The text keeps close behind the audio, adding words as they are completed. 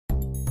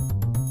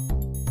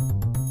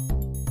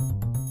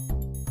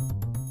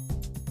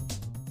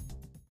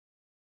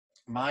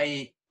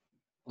my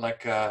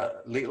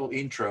little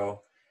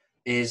intro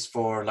is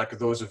for like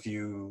those of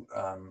you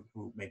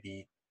who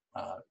maybe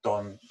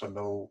don't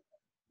know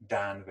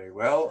Dan very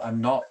well.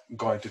 I'm not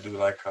going to do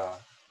like a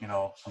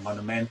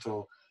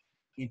monumental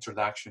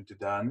introduction to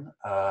Dan.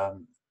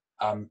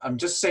 I'm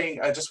just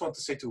saying, I just want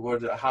to say to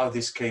word how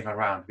this came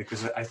around,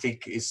 because I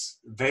think it's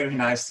very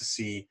nice to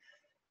see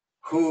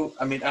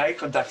I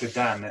contacted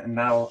Dan, and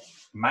now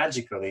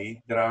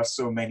magically there are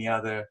so many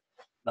other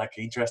like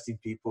interesting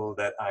people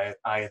that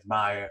I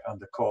admire on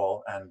the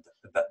call, and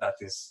that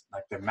is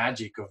like the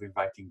magic of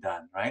inviting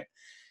Dan, right?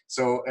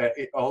 So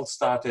it all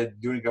started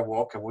during a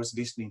walk. I was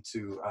listening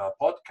to a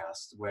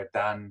podcast where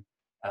Dan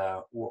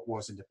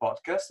was in the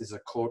podcast. It's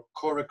a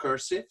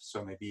co-recursive,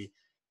 so maybe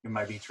you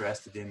might be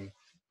interested in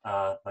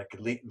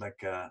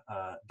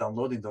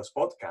downloading those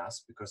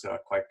podcasts because they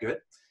are quite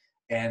good.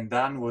 And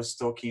Dan was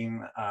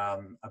talking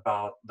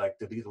about like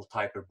the little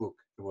typer book.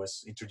 He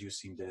was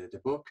introducing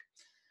the book,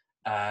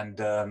 and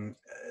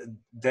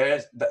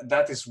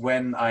that is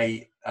when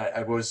I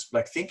was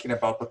like thinking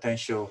about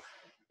potential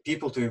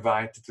people to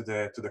invite to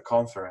the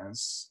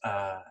conference,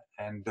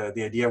 and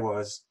the idea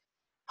was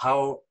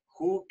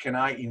who can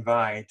I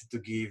invite to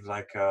give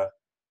like a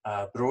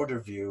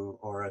broader view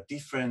or a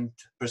different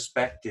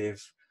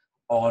perspective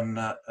on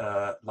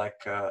the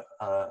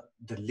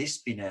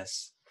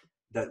lispiness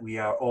that we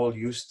are all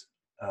used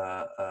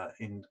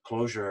in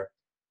Clojure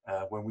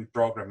when we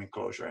program in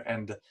Clojure.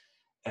 And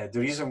the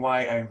reason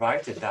why I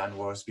invited Dan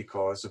was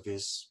because of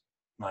his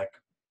like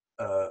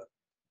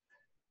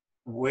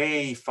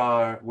way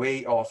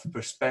off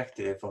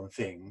perspective on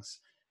things,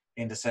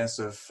 in the sense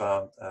of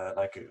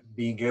like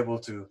being able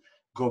to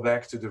go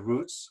back to the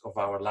roots of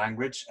our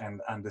language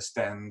and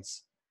understand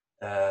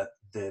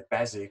the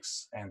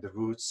basics and the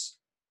roots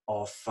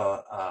of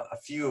a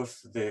few of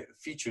the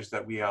features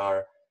that we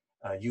are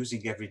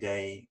using every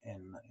day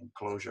in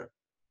Clojure.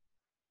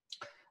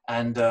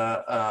 And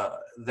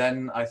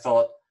then I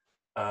thought,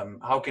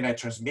 how can I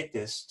transmit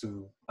this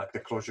to like the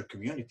Clojure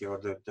community, or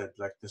the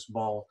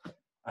small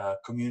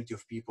community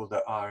of people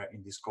that are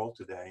in this call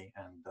today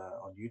and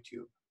on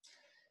YouTube?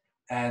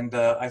 And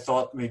I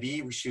thought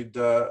maybe we should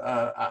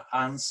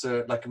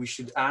we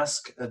should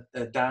ask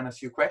Dan a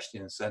few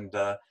questions and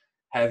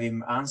have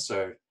him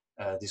answer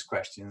these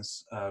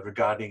questions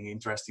regarding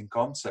interesting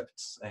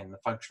concepts in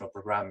functional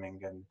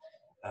programming and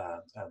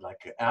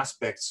like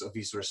aspects of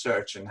his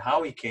research, and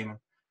how he came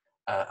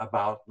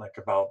about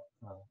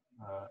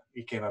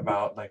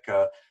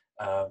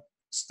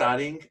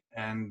studying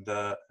and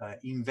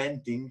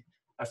inventing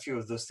a few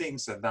of those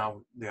things that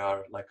now they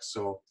are like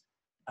so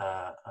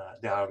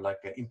they are like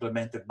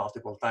implemented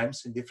multiple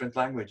times in different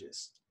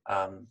languages,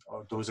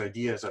 or those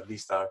ideas at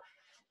least are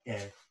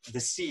the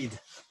seed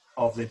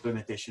of the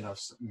implementation of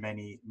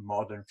many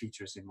modern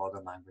features in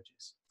modern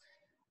languages.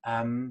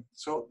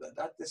 So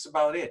that is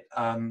about it.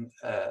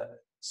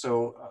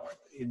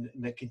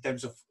 In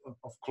terms of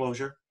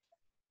Clojure,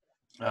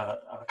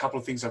 a couple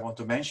of things I want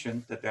to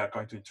mention that they are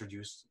going to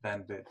introduce.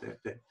 Then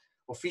the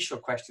official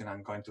question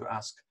I'm going to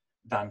ask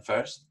Dan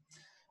first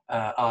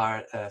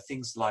are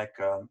things like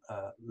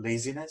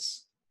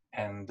laziness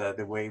and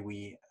the way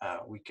we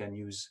can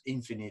use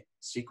infinite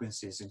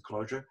sequences in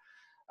Clojure.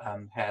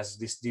 Has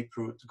this deep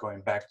root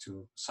going back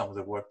to some of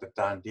the work that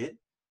Dan did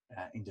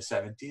in the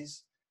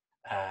 70s.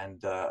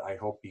 And I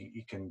hope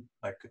you can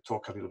like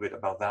talk a little bit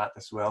about that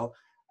as well.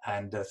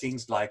 And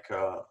things like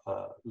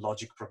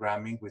logic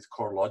programming with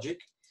core logic,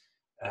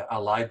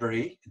 a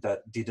library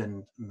that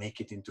didn't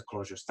make it into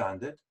Clojure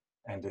standard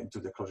and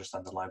into the Clojure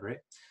standard library,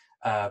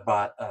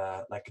 but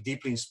like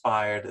deeply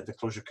inspired the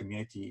Clojure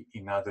community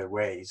in other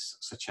ways,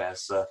 such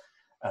as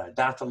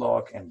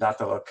Datalog, and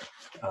Datalog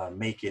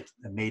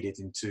made it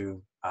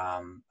into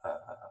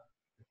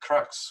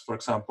Crux, for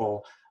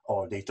example,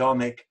 or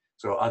Datomic.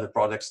 So other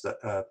products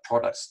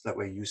that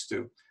we're used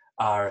to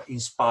are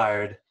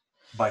inspired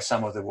by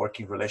some of the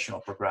working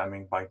relational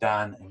programming by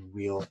Dan and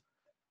Will.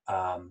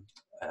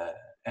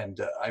 And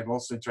I'm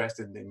also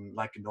interested in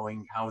like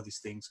knowing how these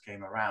things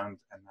came around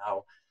and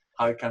how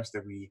it comes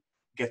that we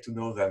get to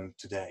know them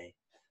today.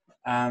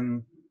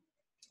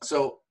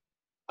 So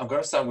I'm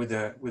going to start with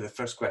the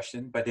first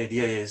question, but the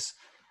idea is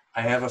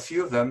I have a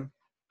few of them.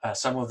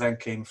 Some of them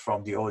came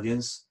from the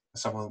audience.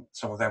 Some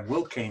of them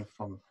will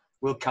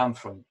come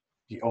from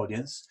the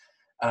audience.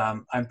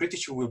 I'm pretty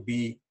sure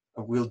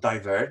will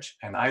diverge,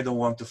 and I don't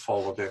want to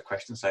follow the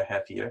questions I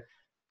have here.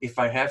 If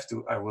I have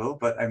to, I will,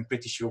 but I'm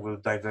pretty sure we'll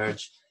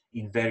diverge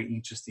in very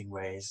interesting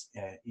ways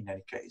in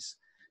any case.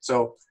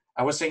 So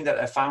I was saying that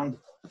I found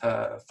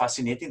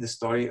fascinating the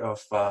story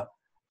of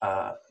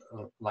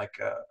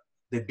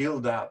the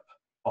build-up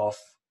of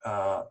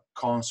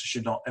cons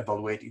should not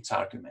evaluate its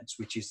arguments,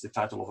 which is the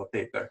title of a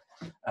paper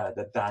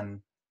that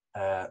Dan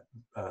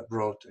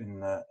wrote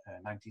in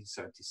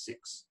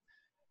 1976.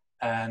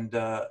 And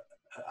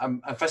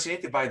I'm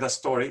fascinated by that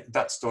story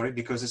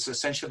because it's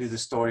essentially the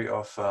story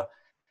of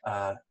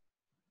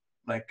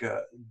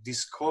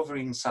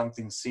discovering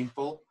something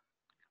simple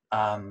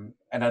and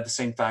at the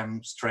same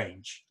time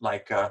strange.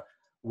 Like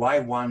why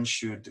one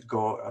should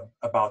go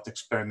about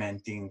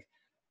experimenting,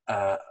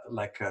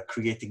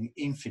 creating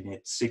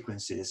infinite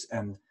sequences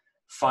and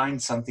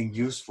find something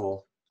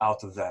useful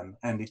out of them.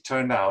 And it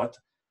turned out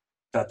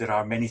that there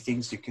are many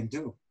things you can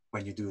do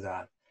when you do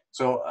that.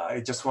 So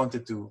I just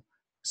wanted to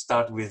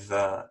start with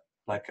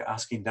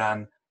asking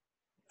Dan,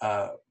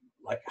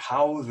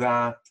 how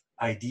that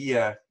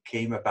idea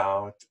came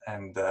about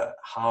and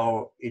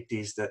how it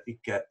is that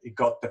it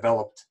got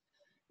developed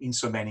in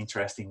so many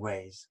interesting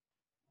ways.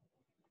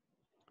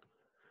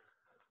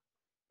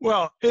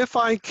 Well, if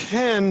I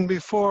can,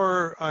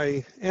 before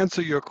I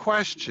answer your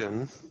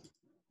question,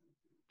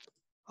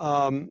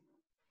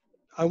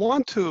 I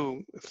want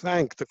to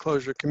thank the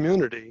Clojure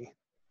community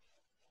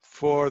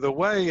for the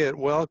way it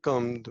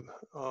welcomed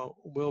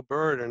Will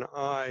Byrd and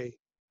I,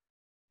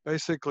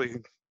 basically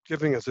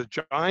giving us a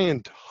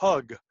giant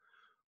hug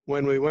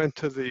when we went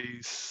to the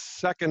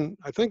second,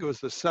 I think it was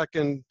the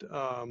second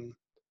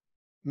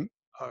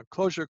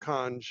Clojure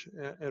Conj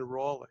in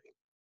Raleigh.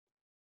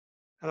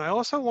 And I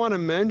also want to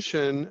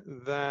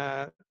mention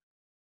that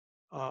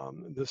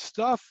the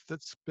stuff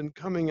that's been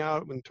coming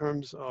out in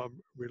terms of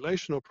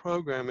relational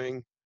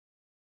programming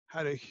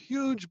had a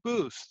huge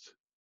boost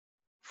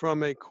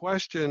from a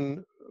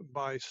question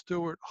by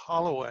Stuart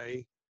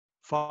Holloway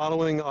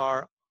following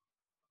our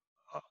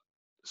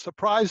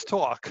surprise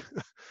talk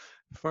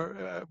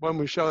for when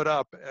we showed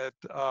up at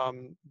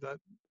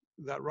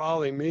that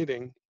Raleigh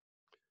meeting.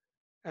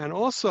 And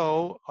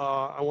also,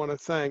 I want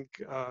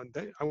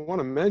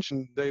to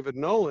mention David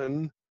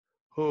Nolan,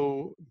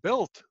 who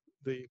built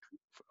the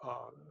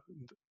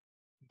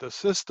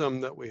system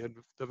that we had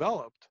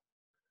developed.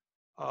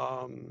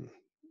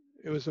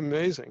 It was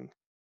amazing.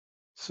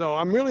 So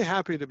I'm really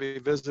happy to be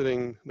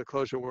visiting the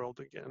Clojure world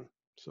again.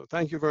 So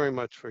thank you very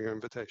much for your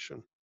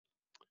invitation.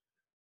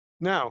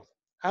 Now,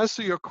 as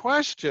to your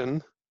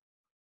question,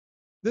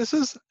 this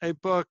is a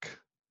book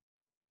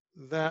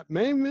that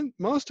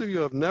most of you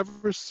have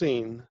never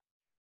seen.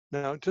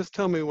 Now, just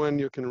tell me when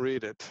you can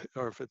read it,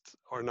 or if it's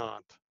or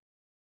not.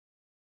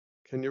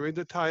 Can you read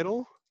the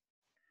title?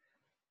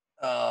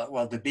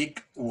 Well, the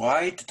big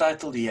white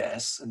title,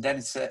 yes. And then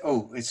it's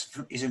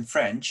it's in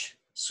French.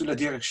 Sous la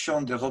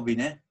direction de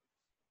Robinet.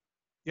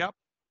 Yep.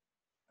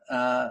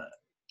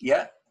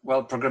 Yeah.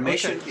 Well,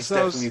 programmation is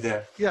definitely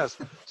there. Yes.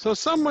 So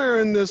somewhere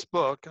in this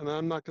book, and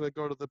I'm not going to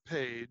go to the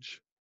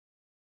page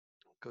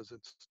because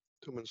it's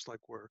too much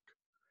like work,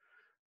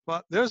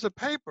 but there's a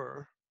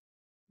paper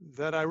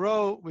that I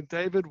wrote with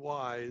David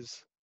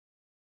Wise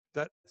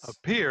that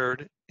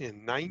appeared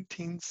in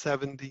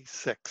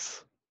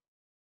 1976.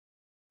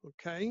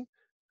 Okay?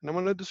 And I'm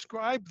going to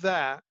describe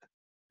that,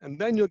 and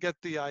then you'll get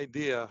the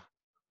idea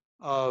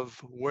of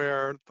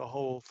where the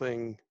whole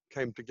thing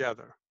came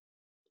together.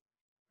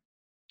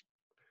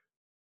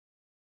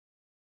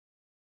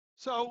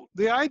 So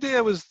the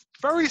idea was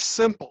very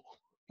simple,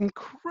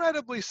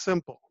 incredibly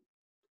simple.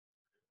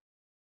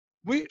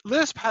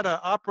 Lisp had an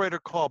operator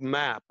called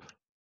map,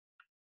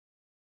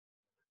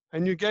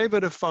 and you gave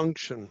it a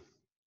function.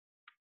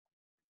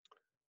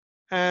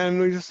 And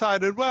we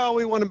decided, well,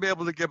 we want to be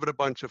able to give it a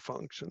bunch of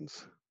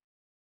functions.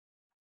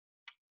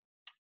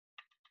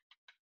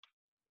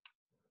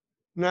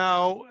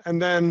 Now,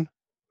 and then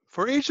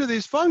for each of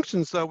these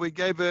functions, though, we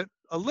gave it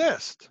a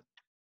list.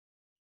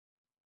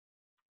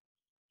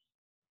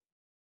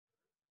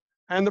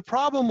 And the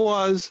problem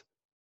was,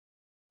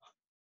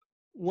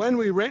 when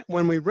we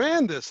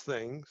ran this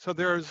thing, so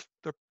they're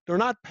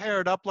not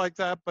paired up like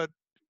that, but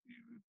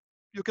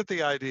you get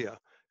the idea.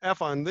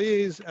 F on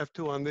these,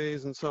 F2 on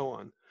these, and so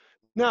on.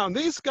 Now,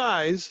 these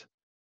guys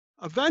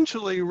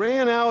eventually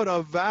ran out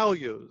of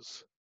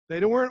values. They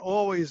weren't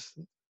always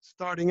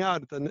starting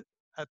out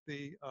at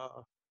the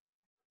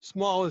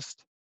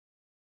smallest,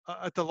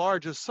 at the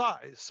largest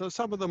size. So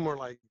some of them were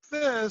like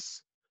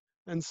this,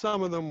 and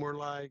some of them were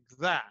like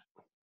that.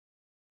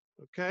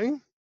 Okay?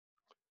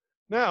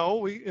 Now,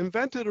 we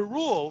invented a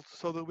rule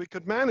so that we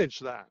could manage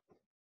that.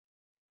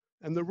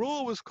 And the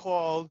rule was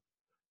called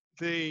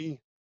the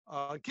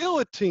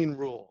guillotine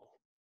rule.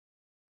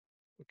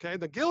 Okay,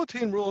 the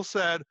guillotine rule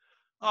said,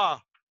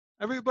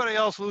 everybody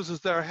else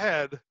loses their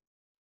head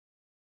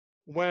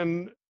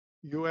when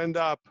you end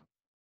up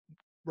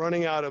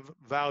running out of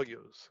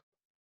values.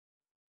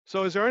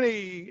 So is there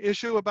any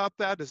issue about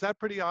that? Is that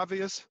pretty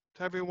obvious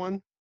to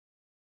everyone?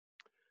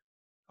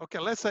 Okay,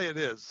 let's say it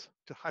is,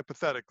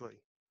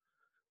 hypothetically.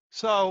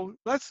 So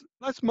let's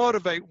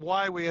motivate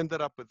why we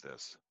ended up with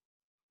this.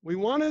 We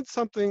wanted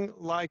something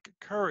like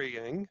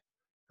currying.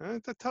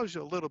 That tells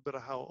you a little bit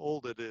of how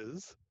old it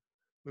is.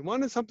 We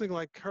wanted something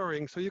like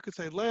currying, so you could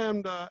say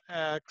lambda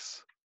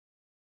x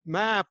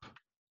map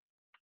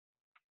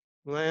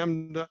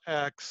lambda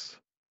x,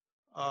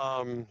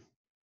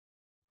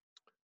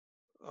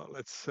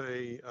 let's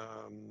say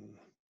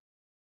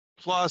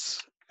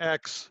plus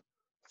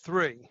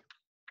x3,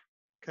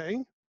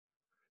 okay?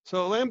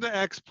 So lambda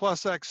x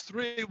plus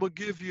x3 will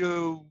give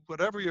you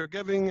whatever you're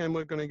giving, and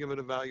we're going to give it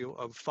a value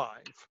of 5.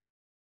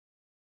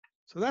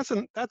 So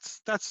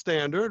that's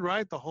standard,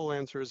 right? The whole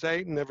answer is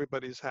 8, and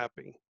everybody's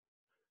happy.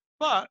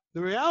 But the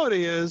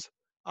reality is,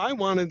 I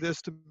wanted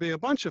this to be a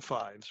bunch of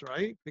 5s,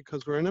 right?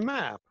 Because we're in a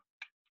map.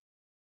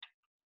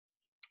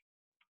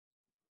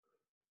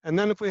 And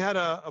then if we had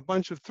a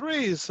bunch of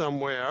 3s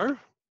somewhere,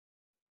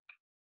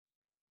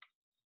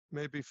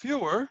 maybe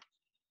fewer,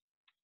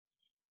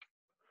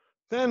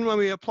 then when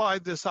we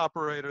applied this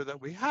operator that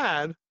we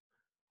had,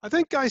 I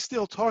think Guy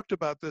Steele talked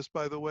about this,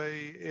 by the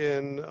way,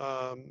 in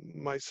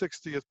my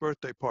 60th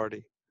birthday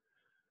party.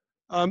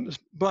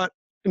 But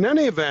in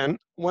any event,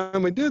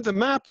 when we do the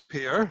map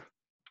here,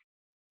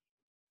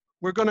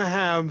 we're going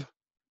to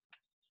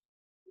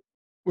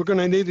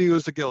need to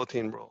use the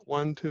guillotine rule.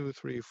 1, 2,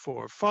 3,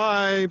 4,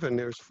 5, and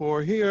there's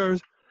 4 here.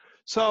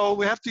 So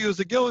we have to use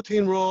the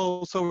guillotine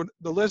rule. So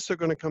the lists are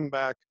going to come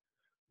back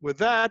with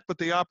that, but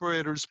the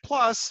operator's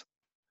plus.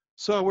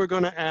 So we're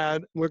going to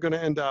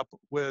end up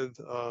with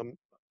a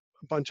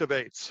bunch of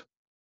 8s.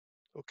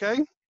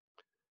 Okay?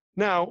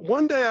 Now,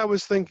 one day I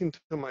was thinking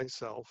to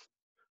myself,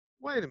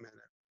 wait a minute.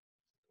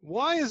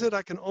 Why is it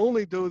I can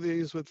only do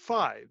these with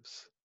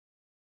 5s?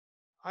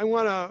 I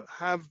want to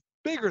have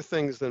bigger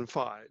things than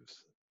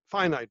 5s,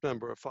 finite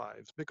number of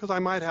 5s, because I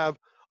might have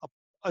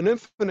an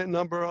infinite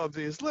number of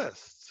these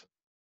lists,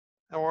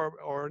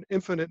 or an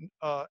infinite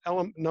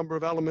number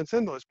of elements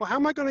in the list. But how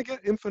am I going to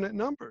get infinite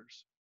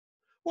numbers?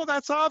 Well,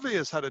 that's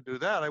obvious how to do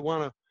that. I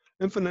want an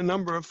infinite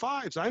number of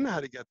 5s. I know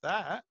how to get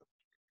that.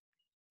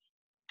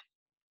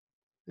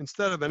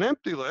 Instead of an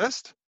empty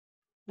list,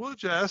 we'll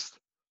just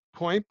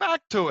point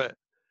back to it.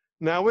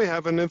 Now we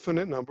have an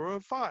infinite number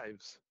of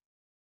 5s.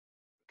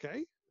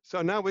 Okay,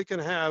 so now we can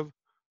have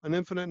an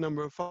infinite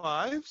number of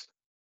 5s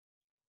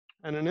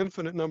and an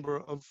infinite number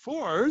of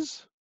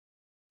 4s.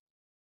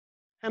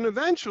 And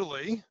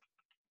eventually,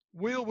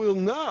 we will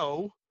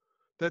know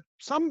that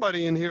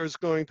somebody in here is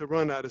going to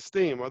run out of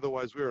steam.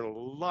 Otherwise, we're in a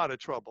lot of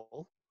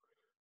trouble.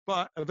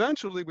 But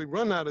eventually, we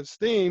run out of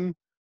steam,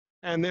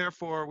 and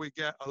therefore, we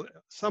get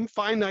some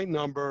finite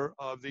number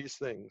of these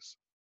things.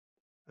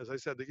 As I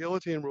said, the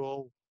guillotine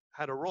rule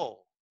had a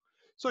role.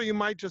 So you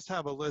might just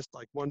have a list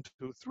like 1,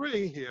 2,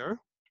 3 here.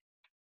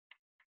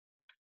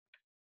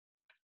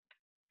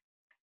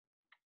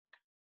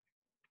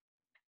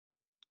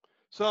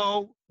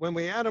 So when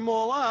we add them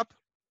all up,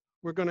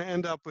 we're going to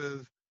end up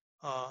with,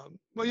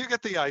 well, you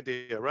get the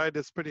idea, right?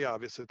 It's pretty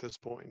obvious at this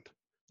point.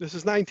 This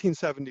is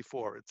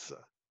 1974. It's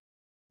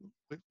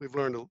we've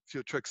learned a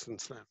few tricks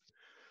since then.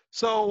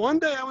 So one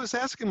day I was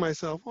asking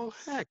myself, well,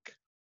 heck,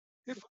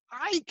 if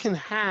I can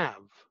have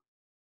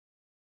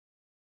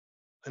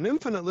an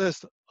infinite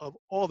list of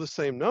all the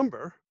same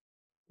number,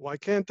 why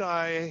can't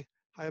I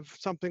have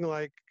something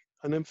like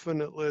an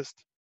infinite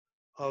list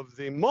of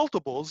the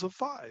multiples of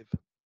 5?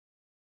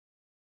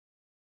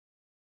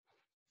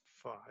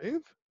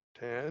 5,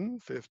 10,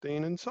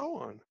 15, and so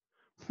on.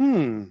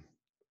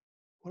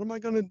 What am I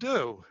going to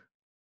do?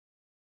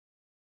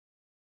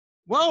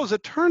 Well, as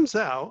it turns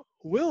out,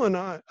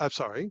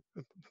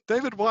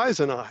 David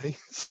Wise and I,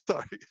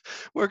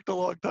 worked a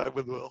long time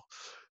with Will.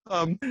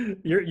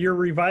 You're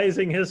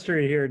revising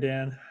history here,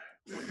 Dan.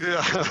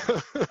 Yeah.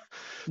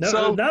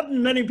 No, not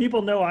many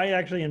people know I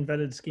actually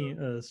invented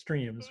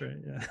streams, right?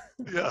 Yeah.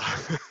 Yeah.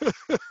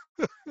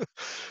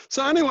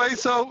 So anyway,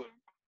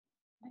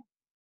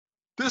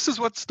 this is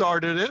what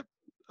started it.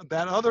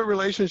 That other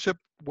relationship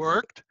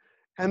worked,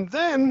 and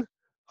then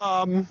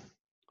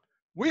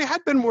we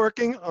had been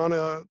working on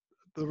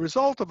the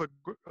result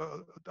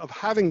of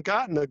having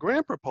gotten a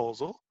grant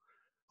proposal.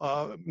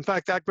 In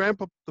fact,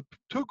 the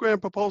 2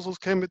 grant proposals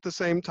came at the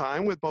same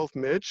time with both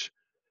Mitch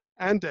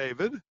and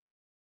David.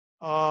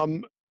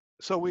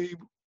 So we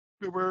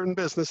were in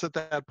business at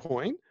that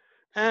point,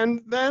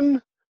 and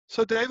then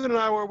so David and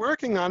I were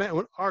working on it.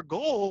 And our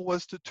goal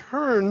was to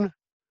turn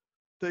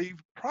the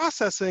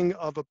processing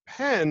of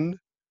append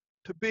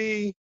to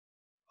be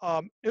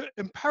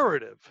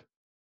imperative.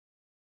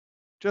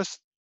 Just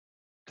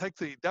take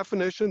the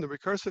definition, the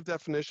recursive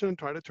definition, and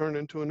try to turn it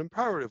into an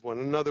imperative one.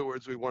 In other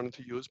words, we wanted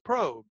to use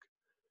prog.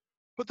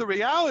 But the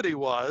reality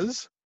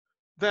was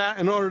that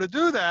in order to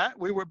do that,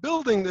 we were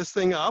building this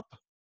thing up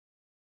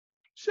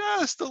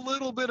just a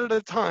little bit at a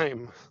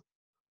time,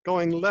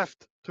 going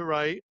left to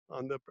right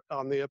on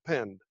the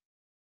append.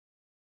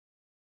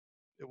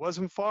 It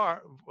wasn't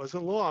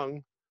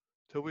long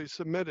till we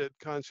submitted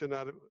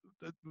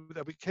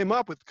that we came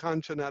up with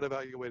concatenate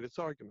evaluated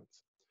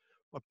arguments.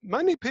 What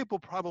many people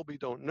probably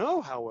don't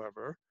know,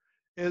 however,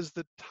 is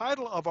the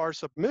title of our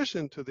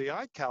submission to the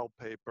ICAL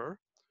paper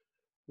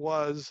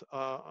was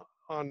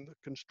on the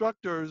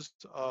constructors,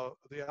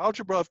 the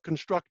algebra of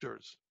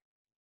constructors.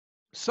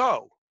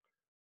 So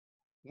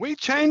we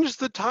changed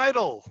the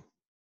title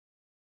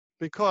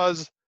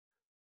because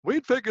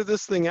we'd figured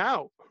this thing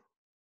out.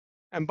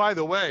 And by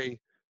the way,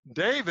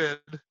 David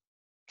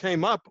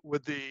came up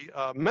with the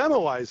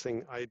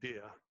memoizing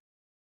idea.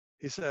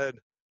 He said,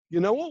 you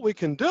know what we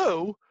can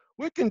do?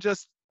 We can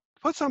just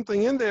put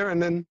something in there,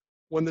 and then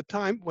when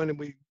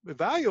we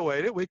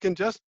evaluate it, we can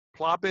just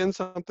plop in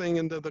something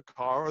into the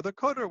car or the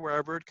CUD or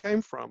wherever it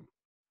came from.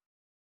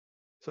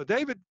 So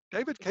David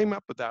came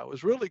up with that. It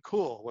was really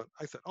cool.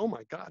 I said, oh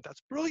my God,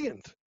 that's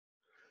brilliant.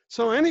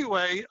 So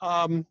anyway,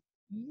 I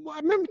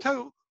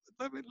remember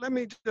let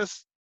me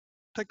just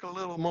take a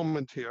little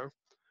moment here.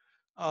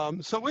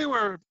 So we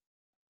were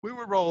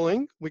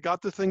rolling, we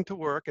got the thing to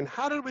work, and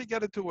how did we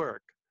get it to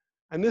work?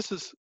 And this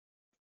is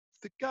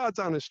the God's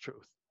honest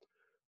truth.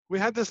 We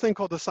had this thing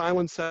called the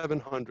Silent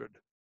 700.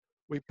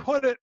 We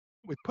put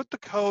the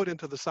code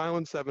into the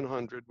Silent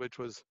 700, which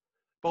was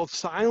both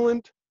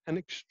silent and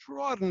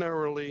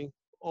extraordinarily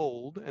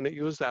old, and it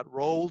used that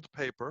rolled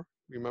paper.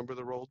 Remember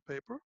the rolled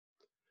paper?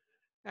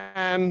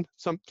 And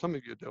some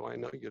of you do, I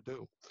know you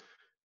do.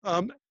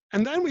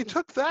 And then we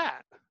took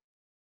that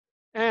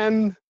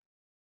and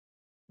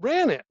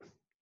ran it.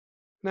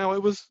 Now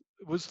it was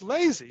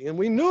lazy, and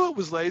we knew it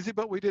was lazy,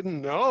 but we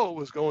didn't know it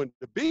was going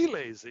to be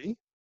lazy.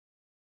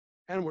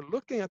 And we're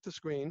looking at the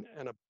screen,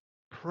 and a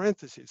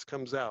parenthesis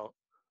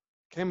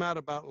came out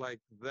about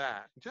like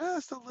that,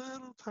 just a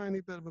little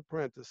tiny bit of a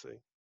parenthesis.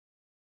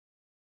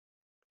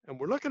 And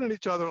we're looking at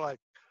each other like,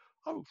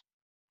 oh,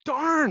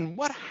 darn,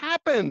 what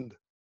happened?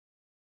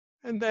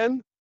 And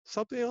then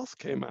something else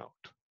came out.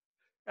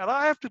 And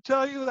I have to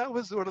tell you, that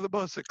was one of the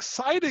most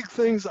exciting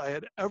things I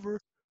had ever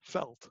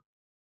felt.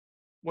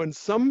 When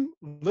some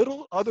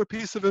little other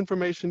piece of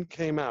information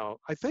came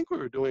out, I think we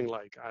were doing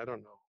like, I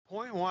don't know,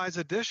 point-wise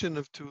addition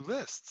of 2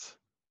 lists.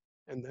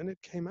 And then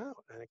it came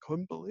out, and I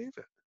couldn't believe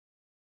it.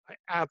 I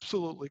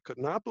absolutely could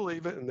not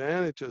believe it. And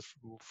then it just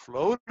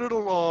floated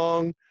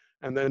along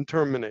and then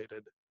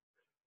terminated.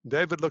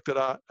 David looked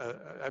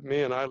at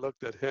me, and I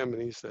looked at him,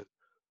 and he said,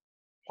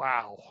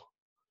 wow.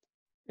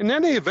 In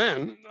any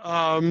event,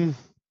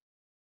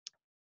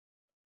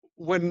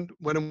 when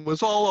it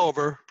was all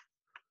over,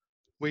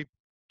 we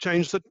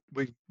changed it.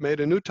 We made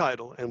a new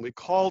title, and we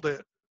called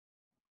it,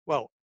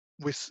 well,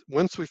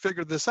 once we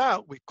figured this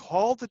out, we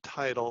called the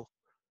title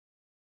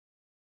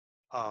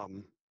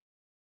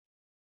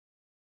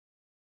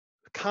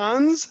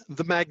Cons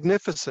the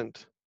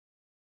Magnificent.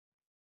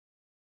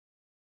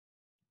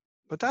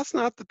 But that's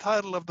not the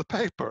title of the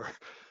paper.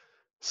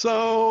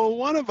 So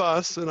one of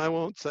us, and I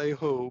won't say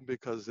who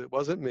because it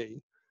wasn't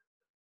me,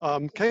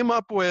 came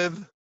up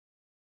with,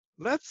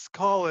 let's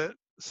call it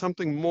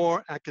something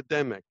more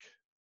academic.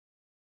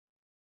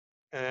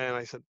 And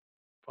I said,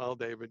 well,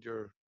 David,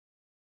 you're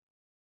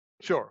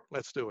sure,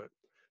 let's do it.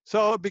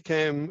 So it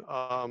became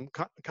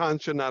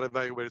Kant should not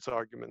evaluate its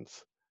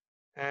arguments.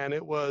 And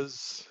it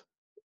was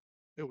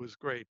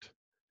great.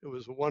 It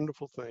was a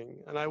wonderful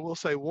thing. And I will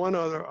say one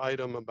other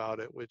item about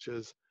it, which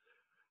is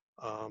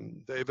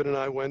David and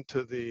I went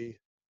to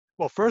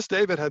well, first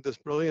David had this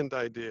brilliant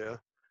idea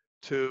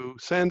to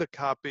send a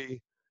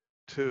copy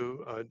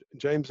to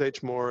James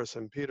H. Morris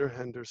and Peter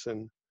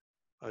Henderson.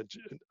 I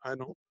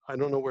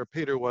don't know where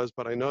Peter was,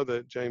 but I know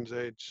that James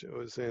H.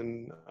 was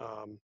in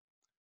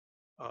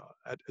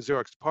at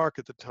Xerox PARC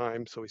at the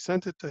time, so we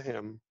sent it to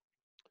him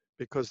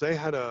because they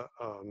had a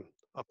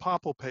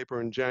POPL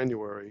paper in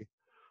January.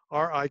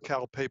 Our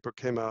iCal paper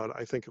came out,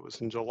 I think it was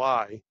in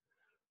July,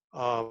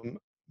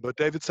 but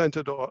David sent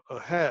it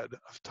ahead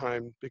of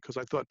time because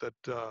I thought that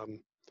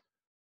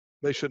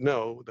they should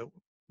know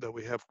that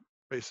we have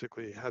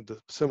basically had the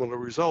similar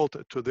result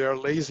to their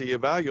lazy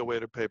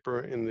evaluator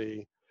paper in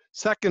the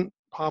second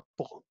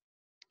POPL.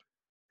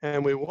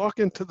 And we walk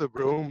into the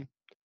room,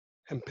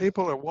 and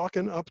people are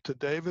walking up to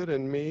David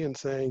and me and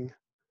saying,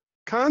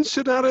 Kant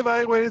should not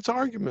evaluate its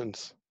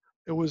arguments.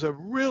 It was a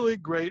really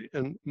great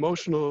and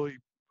emotionally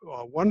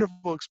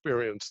wonderful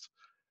experience.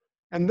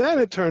 And then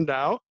it turned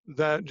out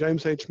that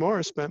James H.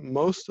 Morris spent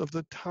most of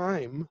the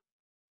time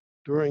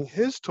during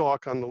his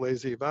talk on the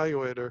lazy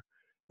evaluator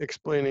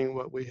explaining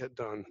what we had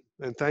done.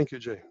 And thank you,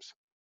 James.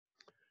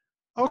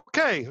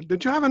 Okay,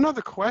 did you have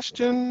another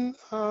question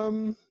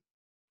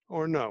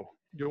or no?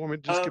 Do you want me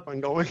to just keep on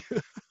going?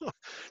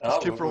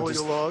 Keep rolling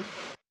along?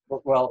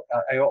 Well,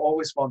 I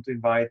always want to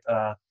invite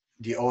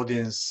the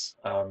audience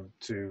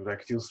to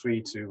feel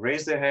free to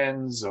raise their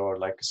hands or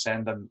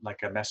send them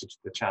a message to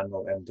the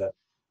channel, and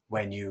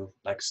when you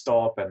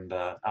stop and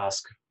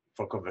ask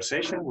for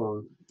conversation,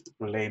 we'll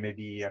relay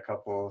maybe a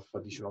couple of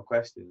additional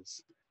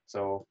questions.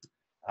 So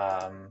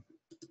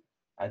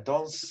I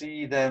don't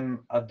see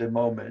them at the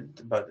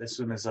moment, but as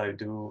soon as I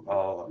do,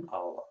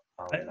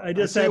 I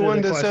just see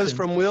one that question. says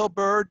from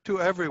Byrd to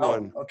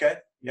everyone. Oh, okay.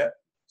 Yeah.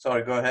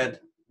 Sorry. Go ahead,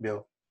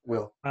 Bill.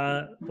 Will.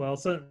 Well,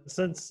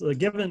 since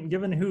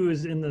given who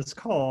is in this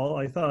call,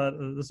 I thought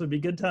this would be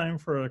a good time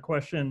for a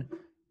question.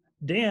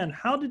 Dan,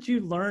 how did you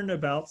learn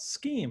about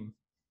Scheme?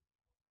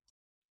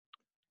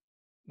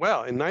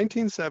 Well, in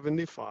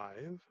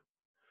 1975,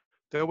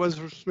 there was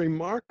this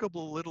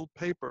remarkable little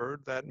paper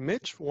that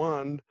Mitch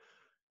Wand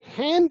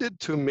handed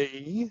to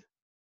me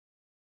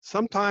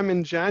sometime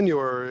in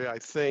January, I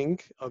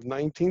think, of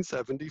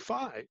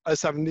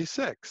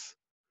 76.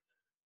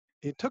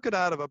 He took it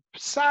out of a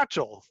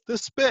satchel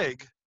this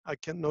big. I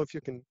can't know if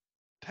you can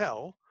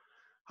tell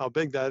how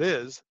big that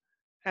is,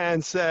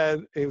 and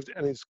said,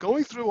 and he's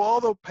going through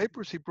all the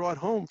papers he brought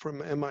home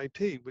from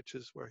MIT, which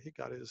is where he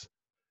got his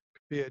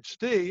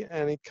PhD,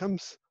 and he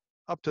comes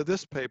up to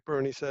this paper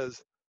and he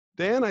says,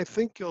 Dan, I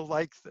think you'll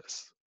like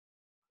this.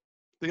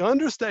 The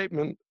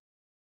understatement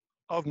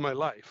of my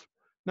life.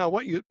 Now,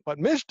 what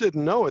Mitch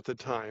didn't know at the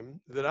time,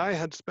 that I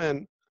had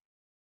spent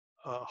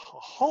a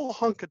whole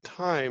hunk of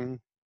time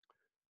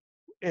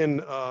in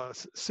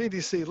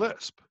CDC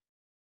Lisp,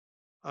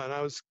 and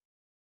I was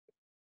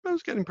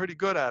getting pretty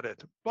good at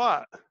it,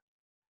 but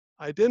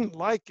I didn't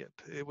like it.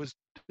 It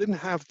didn't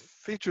have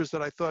features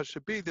that I thought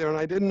should be there, and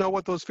I didn't know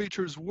what those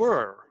features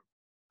were.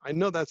 I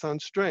know that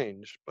sounds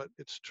strange, but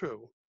it's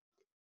true.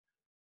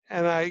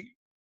 And I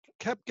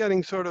kept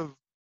getting sort of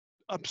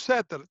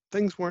upset that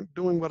things weren't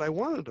doing what I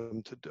wanted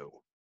them to do.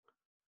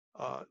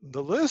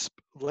 The Lisp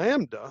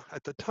Lambda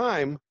at the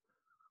time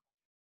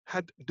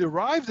had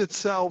derived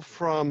itself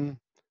from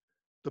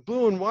the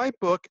blue and white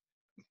book,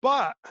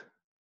 but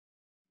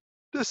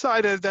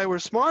decided they were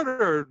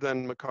smarter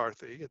than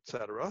McCarthy,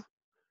 etc.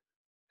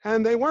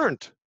 And they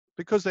weren't,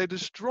 because they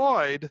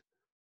destroyed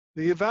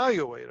the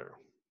evaluator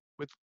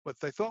with what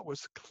they thought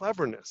was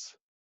cleverness.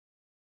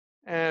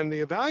 And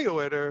the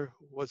evaluator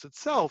was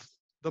itself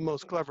the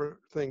most clever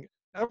thing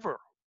ever.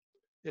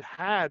 It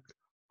had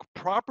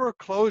proper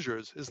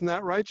closures. Isn't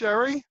that right,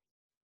 Gerry?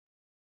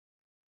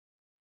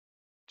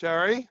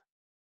 Gerry?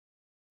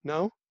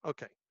 No?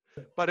 Okay.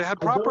 But it had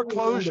proper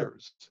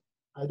closures.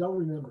 I don't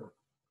remember.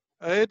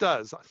 It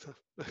does.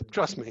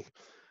 Trust me.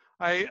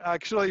 I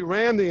actually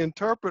ran the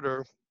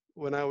interpreter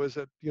when I was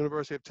at the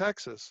University of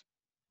Texas.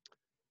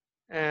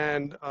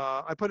 And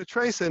I put a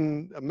trace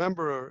in a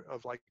member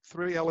of like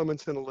 3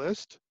 elements in a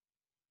list.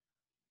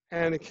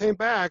 And it came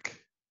back,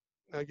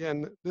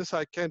 again, this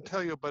I can't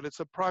tell you, but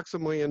it's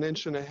approximately 1.5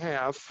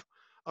 inches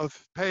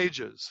of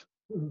pages.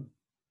 Mm-hmm.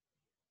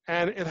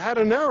 And it had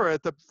an error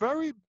at the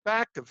very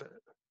back of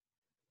it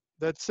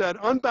that said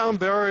unbound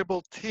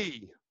variable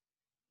T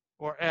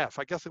or F.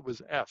 I guess it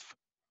was F.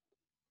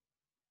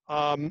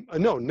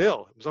 No,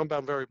 nil. It was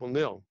unbound variable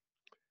nil.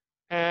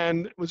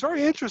 And it was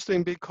very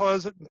interesting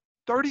because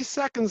 30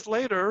 seconds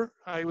later,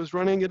 I was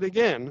running it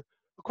again.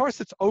 Of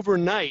course, it's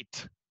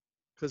overnight,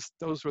 because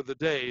those were the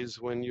days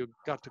when you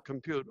got to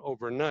compute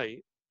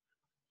overnight.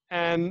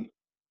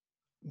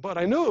 But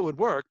I knew it would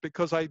work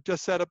because I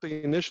just set up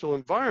the initial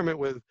environment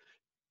with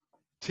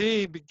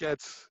T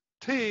begets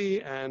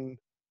T and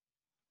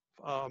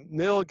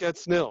nil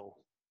gets nil.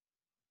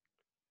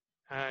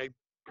 I'm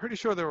pretty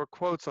sure there were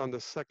quotes on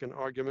the second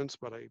arguments,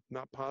 but I'm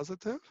not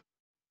positive.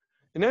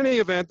 In any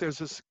event, there's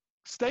this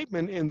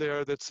statement in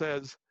there that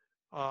says,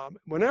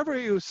 whenever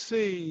you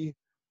see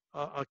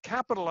a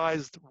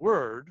capitalized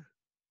word,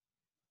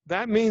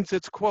 that means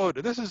it's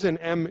quoted. This is in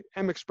M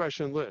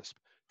expression Lisp.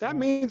 That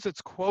means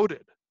it's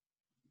quoted.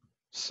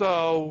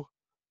 So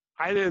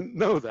I didn't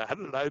know that,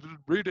 and I didn't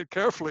read it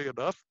carefully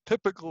enough.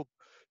 Typical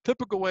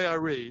way I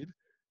read,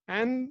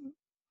 and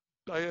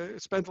I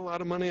spent a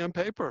lot of money on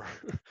paper.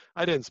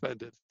 I didn't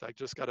spend it. I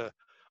just got a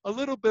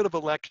little bit of a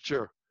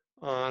lecture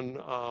on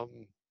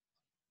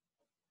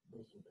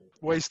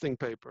wasting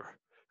paper.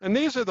 And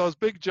these are those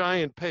big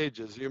giant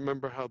pages. You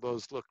remember how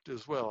those looked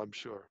as well, I'm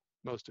sure.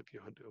 Most of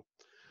you do.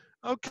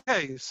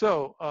 Okay,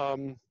 so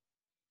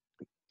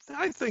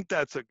I think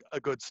that's a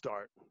good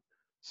start.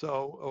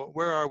 So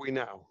where are we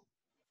now?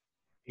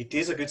 It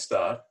is a good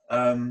start.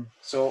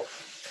 So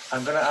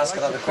I'm going to ask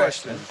another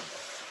question.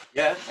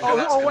 Yeah.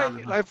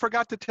 Wait, I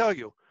forgot to tell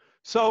you.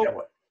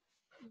 So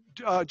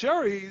yeah,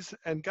 Gerry's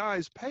and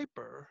Guy's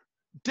paper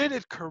did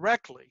it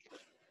correctly.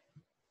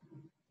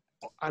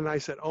 And I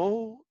said,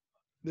 oh,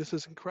 this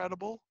is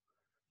incredible.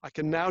 I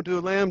can now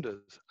do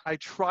lambdas. I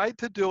tried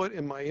to do it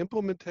in my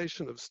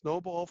implementation of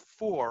Snowball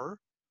 4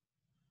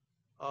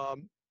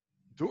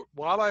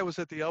 while I was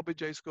at the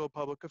LBJ School of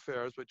Public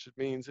Affairs, which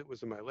means it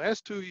was in my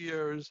last 2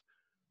 years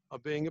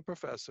of being a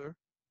professor.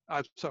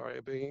 I'm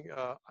sorry, being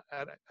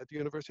at the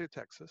University of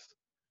Texas.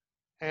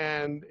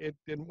 And it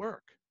didn't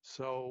work.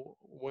 So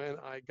when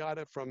I got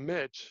it from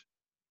Mitch,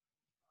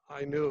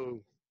 I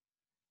knew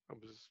I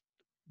was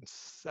in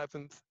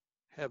 7th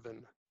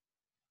heaven.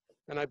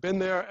 And I've been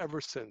there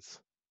ever since.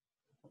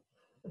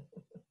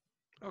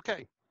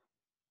 Okay.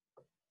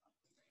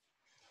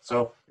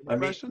 So let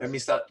me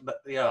start.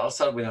 Yeah, I'll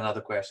start with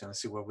another question and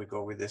see where we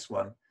go with this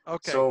one.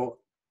 Okay. So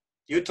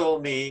you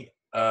told me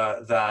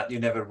that you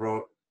never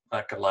wrote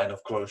like a line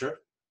of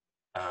closure.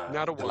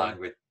 Not a the one.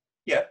 language.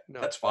 Yeah,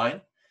 No. That's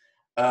fine.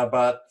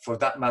 But for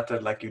that matter,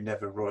 like you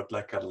never wrote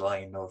like a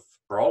line of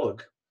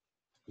prologue.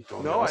 You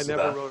told me No, I also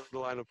never that. wrote a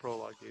line of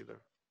prologue either.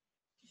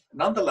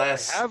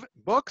 Nonetheless, I have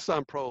books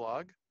on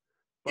prologue.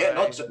 yeah,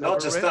 not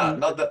just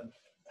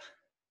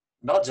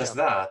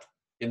that.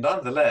 And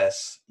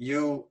nonetheless,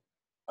 you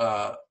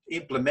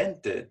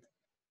implemented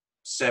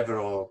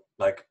several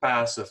like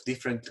paths of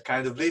different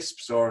kind of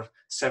Lisps or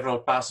several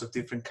paths of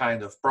different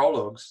kind of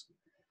prologues,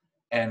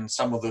 and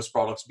some of those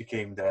prologues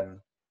became then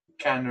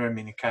Canron,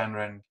 mini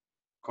Canron,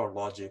 core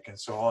logic, and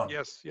so on.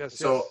 Yes.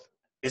 So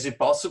is it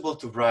possible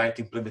to write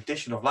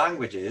implementation of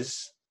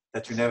languages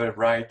that you never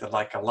write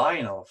like a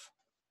line of,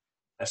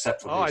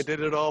 except for Lisp? I Lisp? did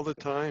it all the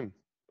time.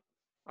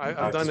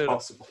 I've done it.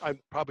 Possible. I've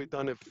probably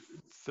done it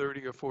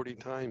 30 or 40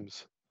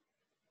 times.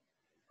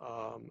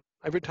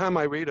 Every time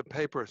I read a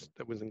paper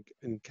that was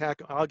in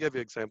CAC, I'll give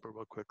you an example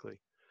real quickly.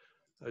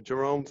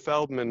 Jerome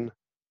Feldman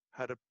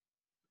had a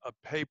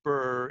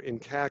paper in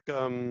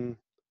CACM.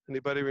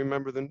 Anybody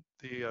remember the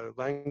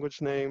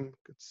language name?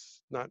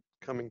 It's not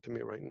coming to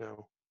me right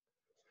now.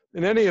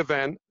 In any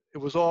event, it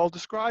was all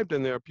described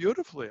in there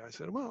beautifully. I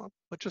said, well,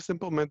 let's just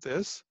implement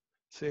this,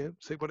 see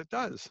what it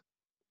does.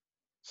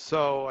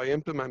 So I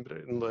implemented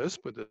it in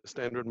Lisp with the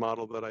standard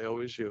model that I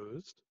always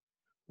used,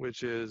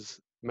 which is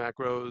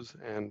macros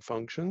and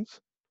functions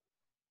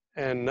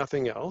and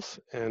nothing else.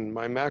 And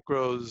my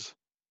macros,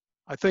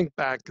 I think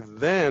back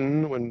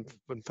then when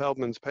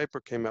Feldman's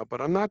paper came out,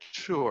 but I'm not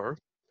sure,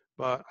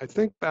 but I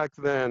think back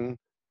then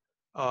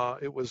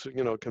it was,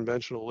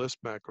 conventional Lisp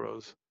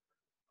macros.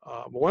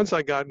 But once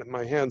I got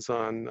my hands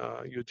on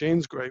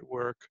Eugene's great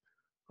work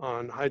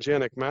on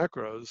hygienic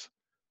macros,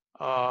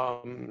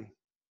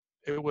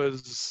 it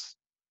was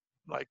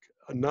like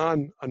a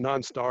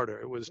non-starter.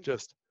 It was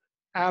just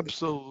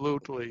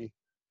absolutely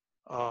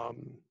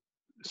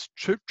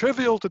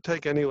trivial to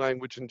take any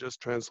language and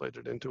just translate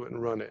it into it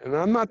and run it. And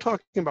I'm not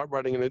talking about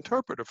writing an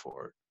interpreter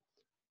for it.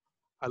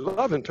 I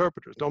love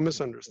interpreters, don't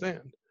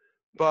misunderstand.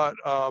 But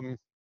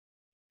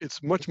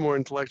it's much more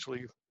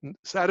intellectually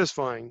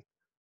satisfying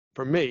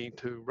for me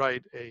to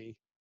write a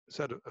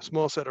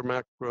small set of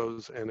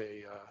macros and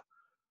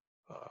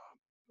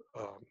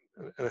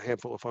a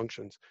handful of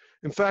functions.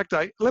 In fact,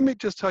 let me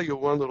just tell you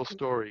one little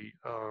story.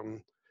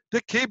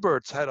 Dick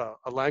Keyberts had a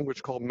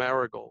language called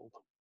Marigold.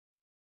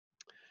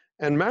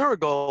 And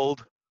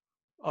Marigold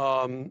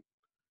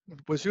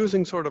was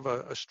using sort of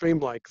a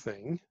stream-like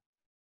thing.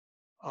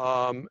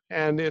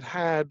 And it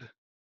had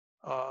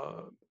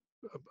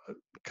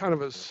kind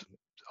of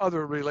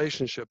other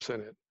relationships in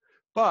it.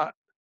 But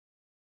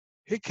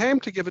he came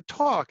to give a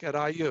talk at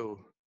IU.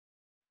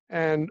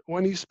 And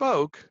when he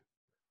spoke,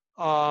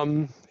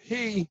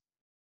 he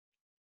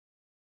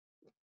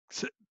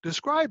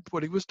described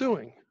what he was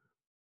doing.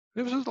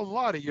 It was just a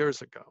lot of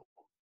years ago.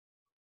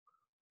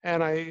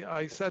 And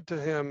I said to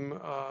him,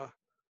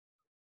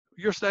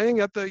 you're staying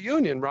at the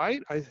Union,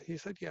 right? He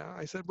said, yeah.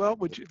 I said, well,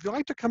 if you'd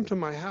like to come to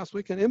my house,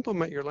 we can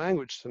implement your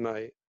language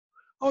tonight.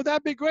 Oh,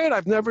 that'd be great.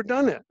 I've never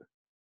done it.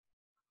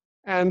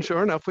 And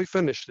sure enough, we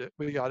finished it.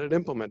 We got it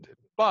implemented.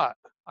 But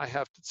I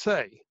have to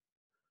say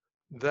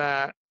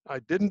that I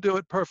didn't do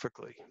it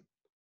perfectly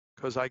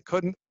because I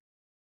couldn't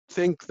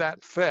think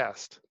that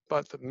fast.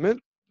 But the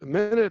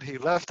minute he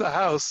left the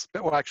house,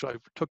 well, actually, I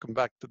took him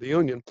back to the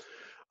Union,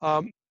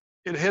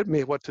 it hit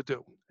me what to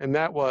do. And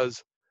that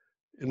was,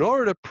 in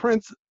order to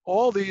print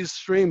all these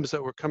streams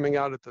that were coming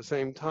out at the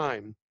same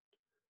time,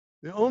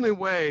 the only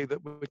way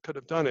that we could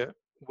have done it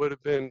would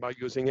have been by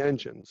using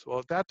engines. Well,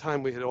 at that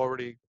time, we had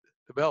already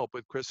developed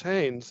with Chris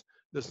Haynes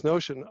this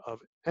notion of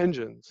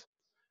engines.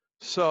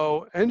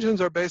 So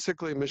engines are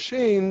basically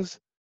machines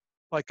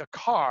like a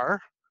car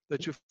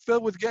that you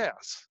fill with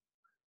gas.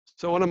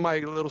 So one of my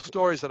little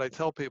stories that I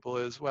tell people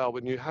is, well,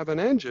 when you have an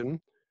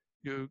engine,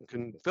 you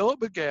can fill it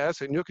with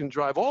gas and you can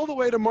drive all the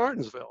way to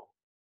Martinsville.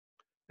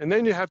 And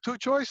then you have two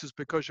choices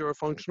because you're a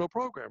functional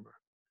programmer.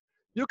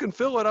 You can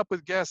fill it up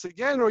with gas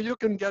again, or you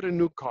can get a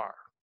new car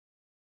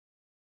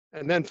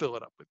and then fill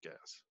it up with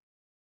gas.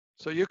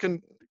 So you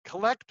can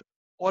collect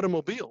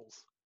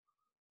automobiles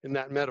in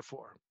that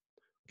metaphor.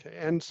 Okay,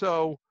 and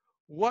so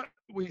what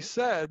we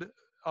said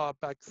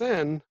back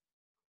then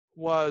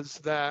was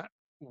that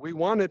we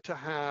wanted to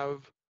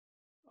have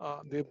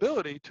the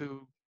ability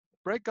to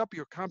break up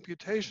your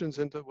computations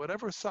into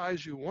whatever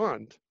size you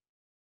want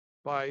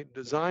by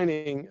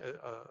designing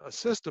a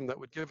system that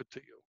would give it to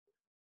you.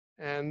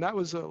 And that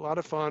was a lot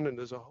of fun, and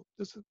there's a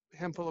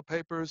handful of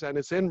papers, and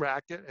it's in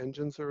Racket.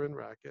 Engines are in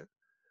Racket,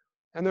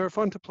 and they're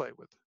fun to play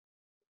with.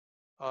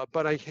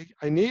 But I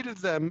needed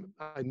them.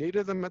 I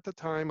needed them at the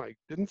time. I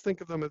didn't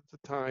think of them at the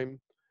time,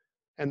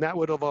 and that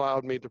would have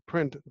allowed me to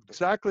print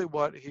exactly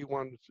what he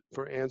wanted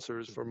for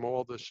answers from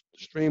all the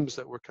streams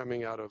that were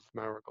coming out of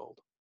Marigold.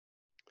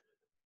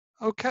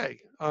 Okay.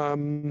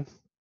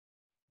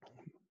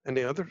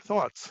 Any other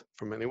thoughts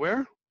from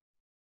anywhere?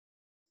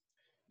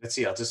 Let's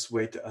see, I'll just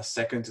wait a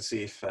second to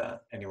see if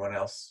anyone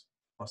else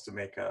wants to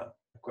make a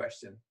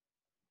question.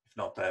 If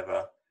not, I have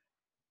a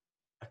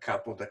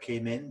couple that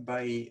came in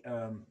by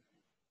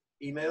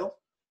email.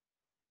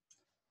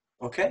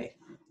 Okay,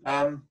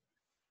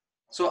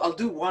 so I'll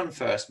do one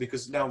first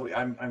because now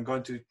I'm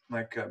going to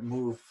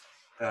move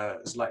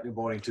slightly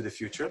more into the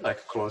future,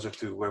 like closer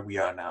to where we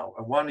are now.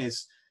 One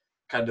is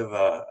kind of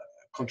a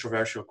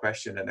controversial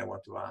question that I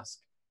want to ask.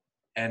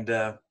 And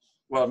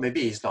well,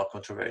 maybe it's not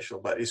controversial,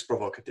 but it's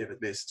provocative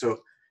at least.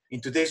 So in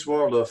today's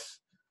world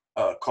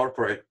of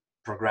corporate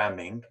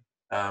programming,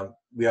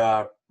 we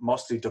are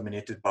mostly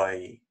dominated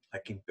by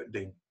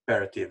the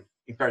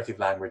imperative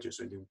languages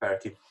or the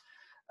imperative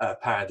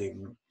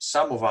paradigm.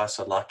 Some of us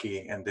are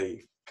lucky and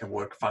they can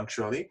work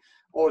functionally,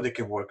 or they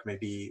can work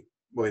maybe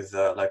with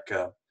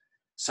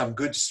some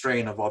good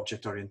strain of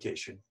object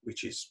orientation,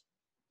 which is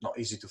not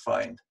easy to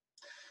find.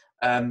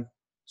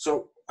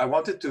 So I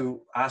wanted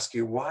to ask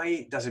you,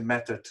 why does it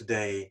matter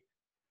today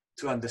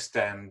to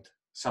understand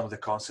some of the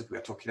concepts we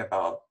are talking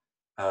about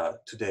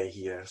today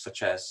here,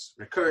 such as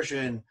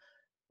recursion,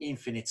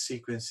 infinite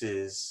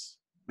sequences,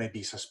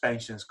 maybe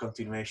suspensions,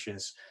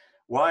 continuations.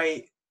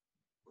 Why?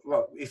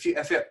 Well, if you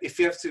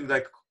have to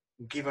like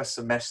give us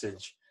a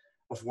message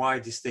of why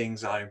these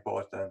things are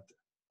important,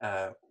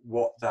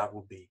 what that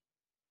would be.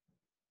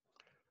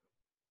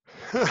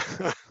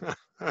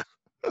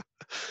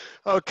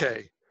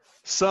 Okay,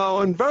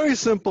 so in very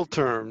simple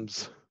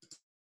terms,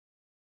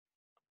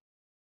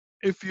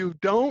 if you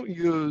don't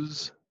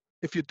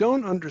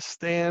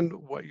understand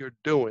what you're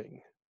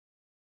doing,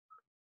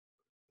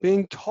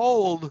 being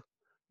told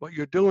what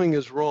you're doing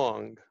is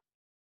wrong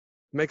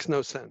makes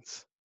no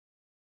sense.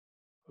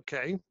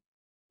 Okay?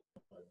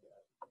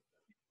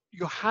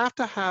 You have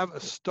to have a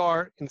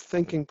start in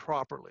thinking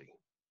properly.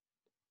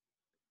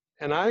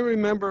 And I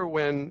remember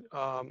when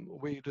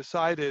we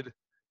decided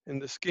in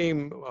the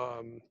scheme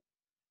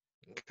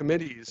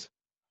committees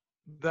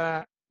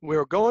that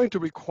we're going to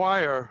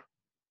require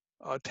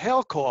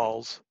tail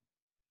calls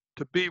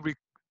to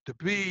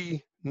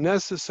be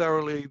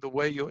necessarily the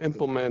way you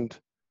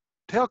implement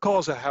tail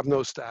calls that have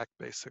no stack,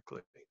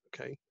 basically.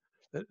 Okay,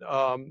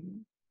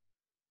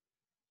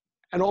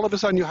 and all of a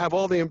sudden you have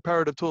all the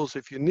imperative tools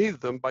if you need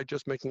them by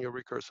just making a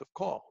recursive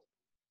call.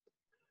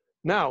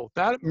 Now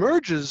that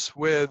merges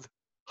with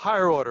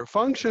higher order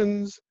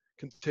functions,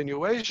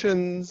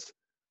 continuations,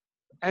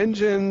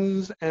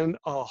 engines, and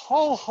a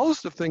whole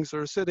host of things that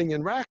are sitting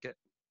in Racket.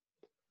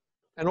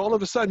 And all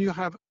of a sudden you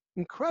have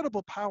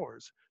incredible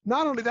powers.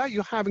 Not only that,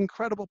 you have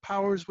incredible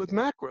powers with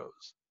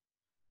macros.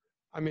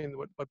 I mean,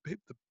 what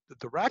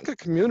the Racket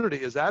community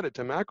has added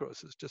to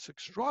macros is just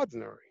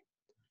extraordinary.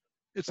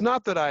 It's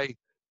not that I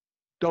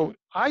don't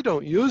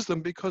use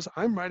them because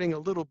I'm writing a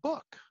little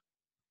book,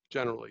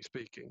 generally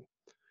speaking.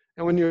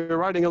 And when you're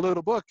writing a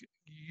little book,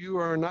 you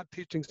are not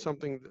teaching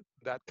something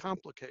that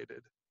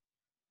complicated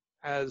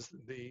as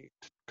the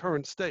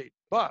current state,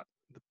 but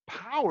the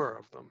power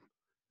of them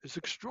is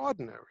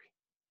extraordinary.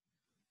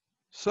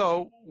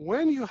 So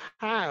when you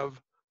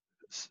have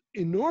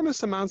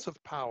enormous amounts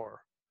of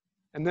power,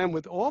 and then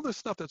with all the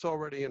stuff that's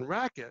already in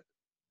Racket,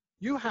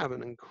 you have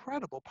an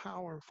incredible,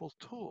 powerful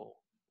tool.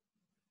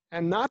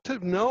 And not to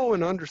know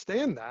and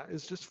understand that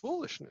is just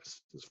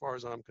foolishness, as far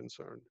as I'm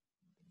concerned.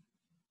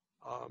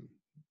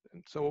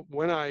 And so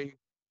when I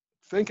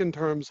think in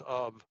terms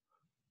of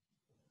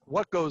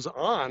what goes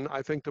on,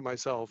 I think to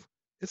myself,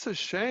 it's a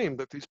shame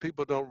that these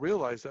people don't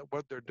realize that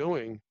what they're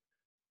doing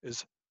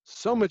is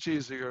so much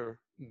easier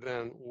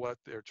than what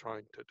they're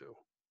trying to do.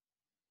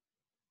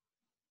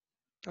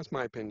 That's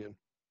my opinion.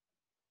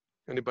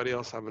 Anybody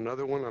else have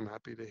another one? I'm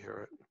happy to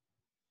hear it.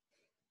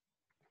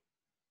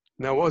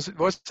 Now, was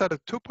that a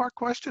two-part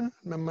question?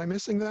 Am I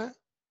missing that?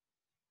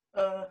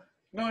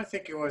 No, I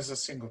think it was a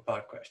single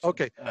part question.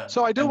 Okay,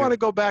 so I do want to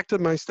go back to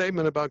my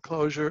statement about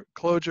closure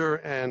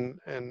and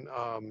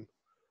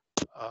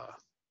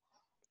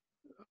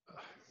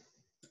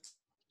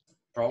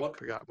prologue.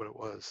 Forgot what it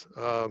was.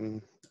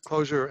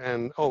 Closure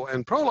and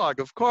and prologue,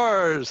 of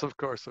course.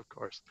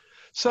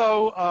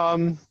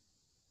 So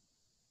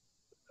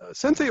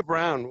Cynthia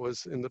Brown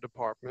was in the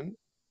department,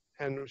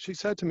 and she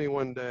said to me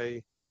one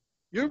day,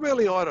 "You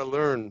really ought to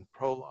learn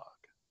prologue."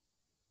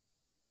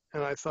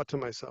 And I thought to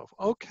myself,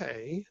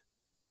 okay,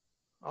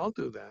 I'll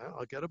do that.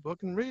 I'll get a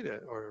book and read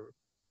it. Or,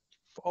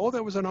 oh,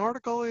 there was an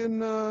article in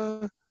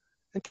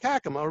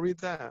CACM. I'll read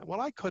that.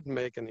 Well, I couldn't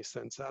make any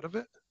sense out of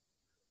it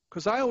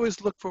because I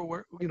always look for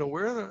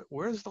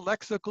where's the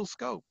lexical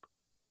scope.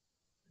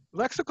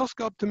 Lexical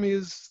scope to me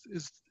is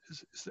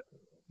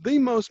the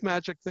most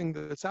magic thing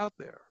that's out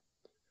there.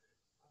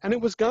 And it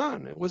was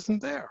gone. It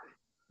wasn't there.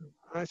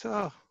 I said,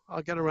 oh,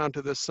 I'll get around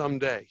to this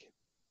someday.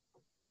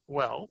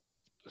 Well,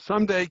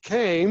 someday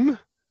came,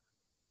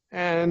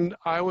 and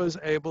I was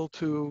able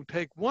to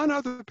take one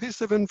other piece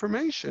of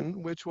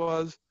information, which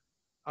was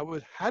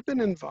had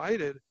been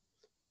invited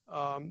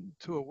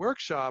to a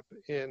workshop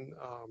in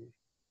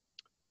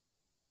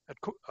at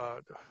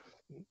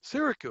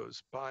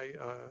Syracuse by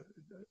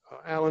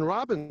Alan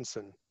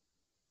Robinson.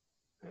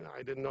 And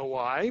I didn't know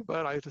why,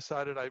 but I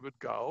decided I would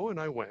go, and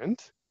I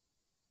went.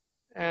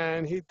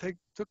 And he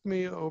took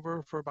me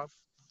over for about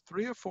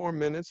 3 or 4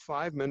 minutes,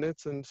 5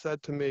 minutes, and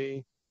said to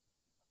me,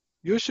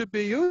 you should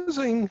be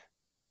using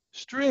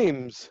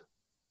streams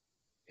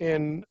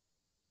in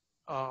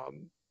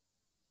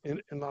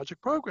logic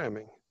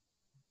programming.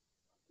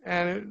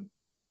 And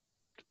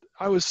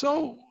I was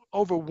so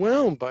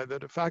overwhelmed by the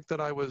fact that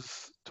I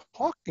was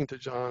talking to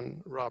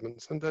John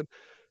Robinson that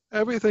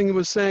everything he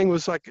was saying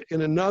was like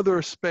in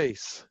another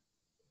space.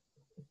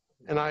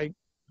 And I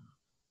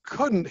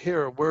couldn't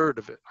hear a word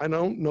of it. I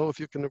don't know if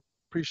you can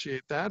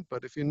appreciate that,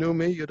 but if you knew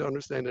me, you'd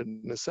understand it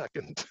in a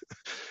second.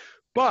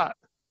 But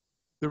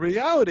the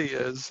reality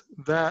is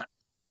that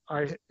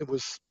it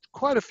was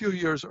quite a few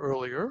years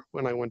earlier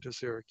when I went to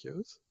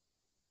Syracuse.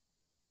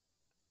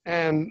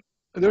 And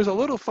there's a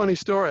little funny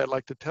story I'd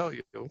like to tell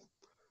you.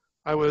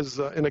 I was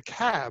in a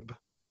cab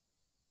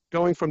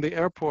going from the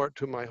airport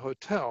to my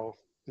hotel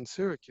in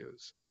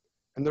Syracuse.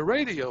 And the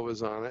radio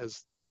was on,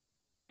 as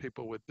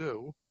people would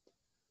do.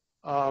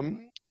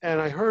 And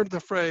I heard the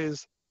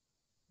phrase,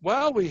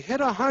 well, we hit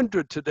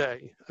 100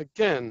 today,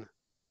 again.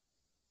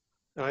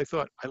 And I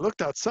thought, I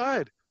looked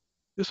outside.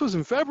 This was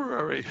in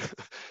February.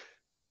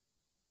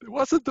 It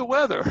wasn't the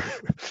weather.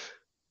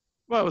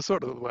 Well, it was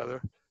sort of the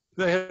weather.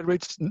 They had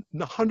reached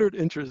 100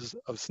 inches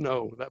of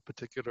snow that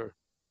particular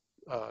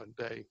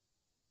day.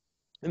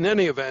 In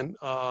any event,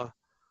 I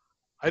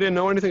didn't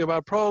know anything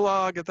about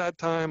Prolog at that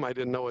time. I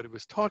didn't know what he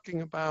was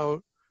talking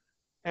about.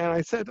 And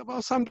I said,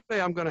 well,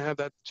 someday I'm going to have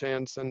that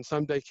chance. And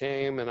someday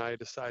came, and I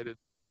decided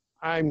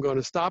I'm going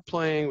to stop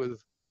playing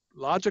with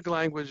logic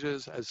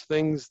languages as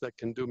things that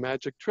can do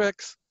magic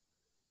tricks,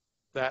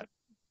 that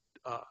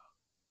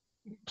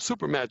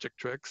super magic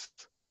tricks.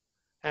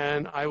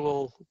 And I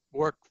will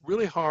work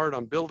really hard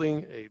on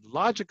building a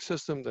logic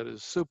system that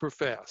is super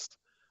fast.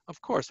 Of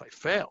course, I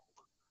failed,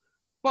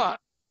 but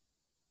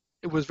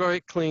it was very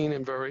clean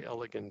and very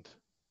elegant.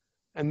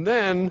 And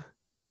then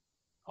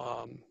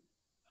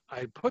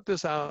I put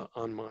this out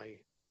on my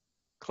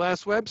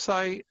class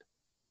website,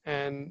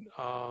 and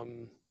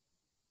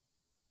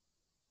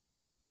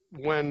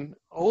when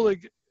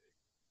Oleg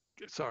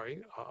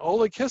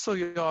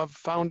Kiselyov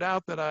found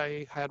out that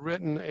I had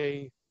written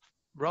a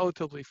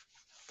relatively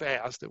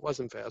fast, it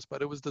wasn't fast,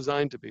 but it was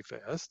designed to be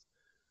fast,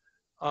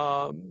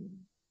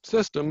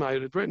 system, I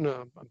had written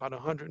about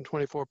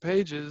 124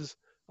 pages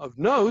of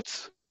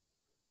notes,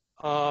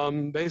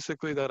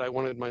 basically that I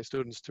wanted my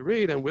students to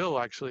read, and Will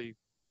actually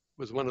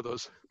was one of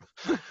those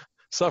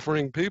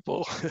suffering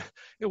people.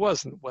 It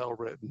wasn't well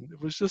written. It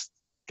was just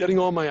getting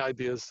all my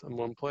ideas in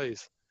one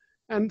place.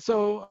 And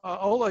so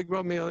Oleg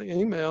wrote me an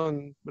email,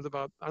 and with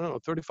about, I don't know,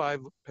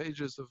 35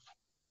 pages of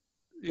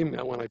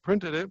email when I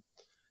printed it.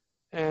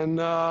 And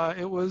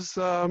it was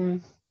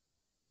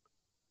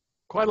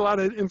quite a lot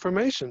of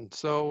information.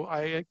 So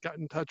I got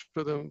in touch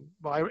with him.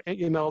 Well, I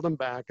emailed him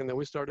back, and then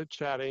we started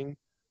chatting.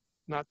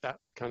 Not that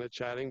kind of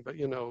chatting, but,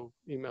 you know,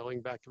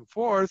 emailing back and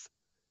forth.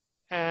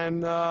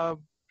 And I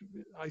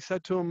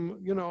said to him,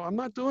 you know, I'm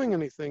not doing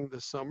anything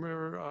this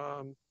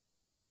summer.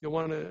 You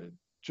want to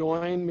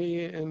join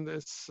me in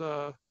this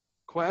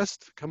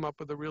quest, come up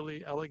with a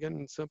really elegant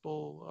and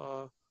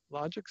simple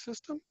logic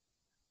system?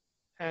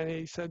 And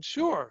he said,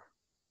 sure.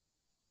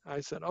 I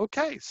said,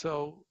 okay.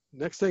 So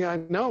next thing I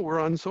know, we're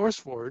on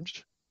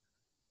SourceForge,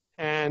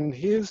 and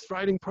he is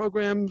writing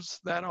programs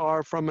that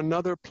are from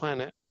another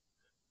planet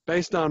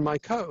based on my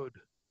code,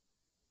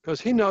 because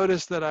he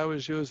noticed that I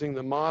was using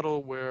the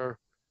model where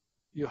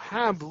you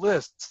have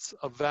lists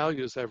of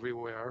values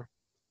everywhere,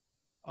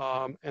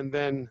 and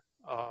then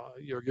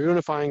you're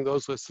unifying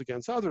those lists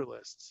against other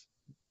lists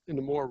in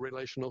a more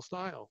relational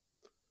style.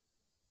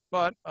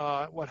 But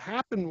what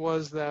happened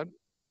was that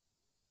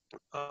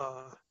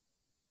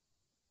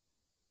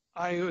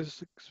I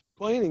was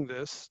explaining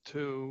this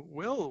to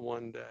Will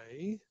one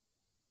day,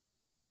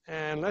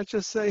 and let's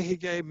just say he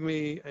gave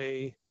me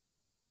a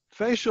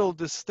facial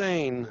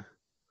disdain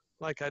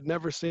like I'd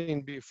never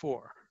seen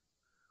before.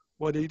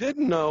 What he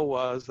didn't know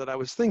was that I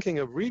was thinking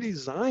of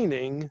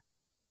redesigning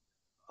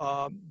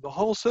the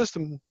whole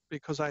system,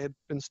 because I had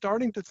been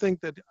starting to think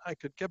that I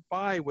could get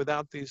by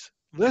without these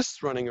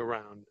lists running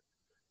around.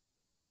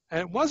 And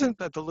it wasn't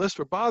that the lists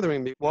were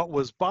bothering me. What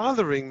was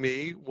bothering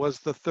me was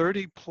the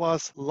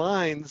 30+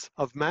 lines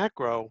of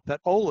macro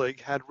that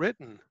Oleg had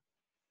written.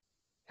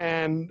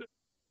 And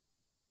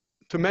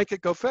to make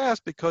it go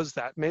fast, because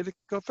that made it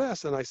go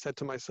fast. And I said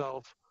to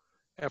myself,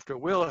 after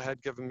Will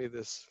had given me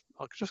this,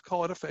 I'll just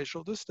call it a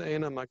facial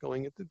disdain, I'm not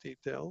going into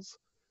details.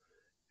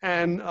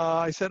 And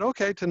I said,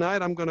 okay,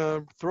 tonight I'm going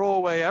to throw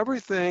away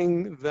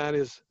everything that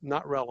is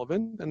not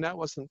relevant. And that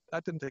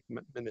didn't take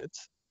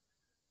minutes.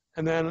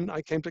 And then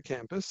I came to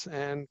campus,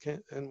 and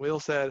Will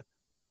said,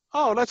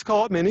 oh, let's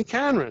call it Mini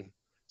Canron.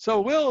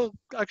 So Will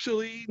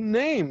actually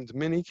named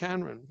Mini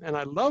Canron, and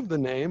I love the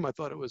name. I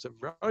thought it was a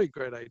very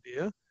great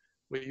idea.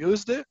 We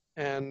used it,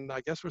 and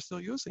I guess we're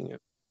still using it.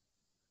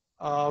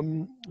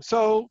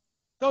 So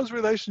those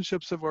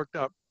relationships have worked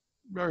out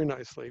very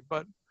nicely.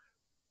 But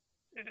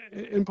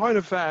in point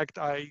of fact,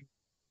 I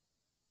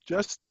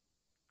just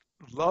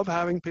love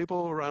having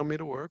people around me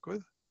to work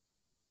with,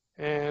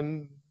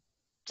 and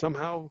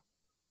somehow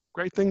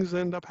great things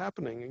end up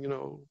happening, you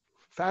know,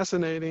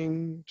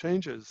 fascinating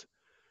changes.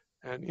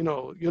 And, you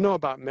know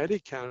about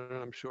MediCanon,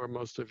 I'm sure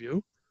most of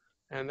you,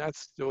 and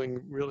that's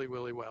doing really,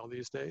 really well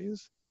these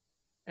days.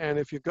 And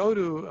if you go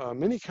to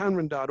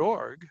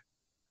minicanron.org,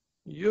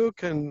 you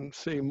can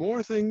see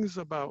more things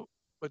about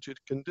what you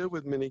can do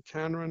with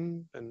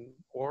minicanron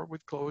or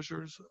with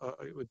closures,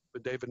 with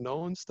David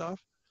Nolan stuff.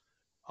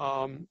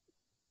 Have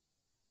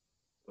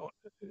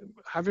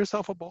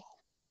yourself a ball.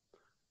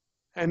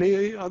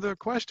 Any other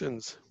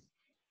questions?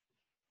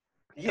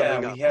 Yeah,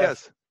 we have.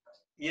 Yes.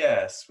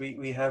 Yes,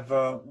 we have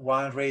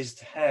one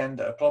raised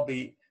hand. I'll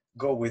probably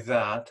go with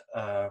that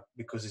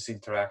because it's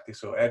interactive.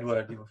 So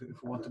Edward, if you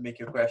want to make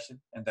your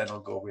question, and then I'll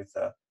go with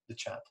the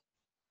chat.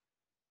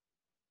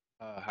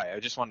 Hi, I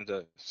just wanted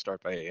to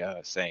start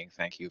by saying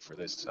thank you for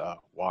this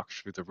walk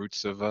through the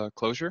roots of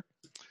Clojure.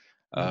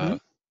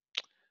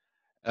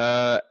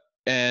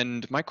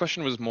 And my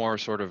question was more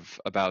sort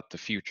of about the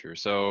future.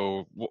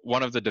 So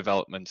one of the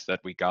developments that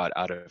we got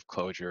out of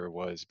Clojure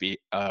was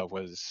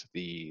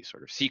the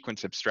sort of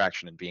sequence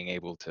abstraction and being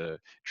able to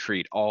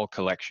treat all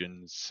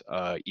collections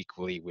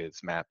equally with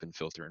map and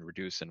filter and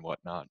reduce and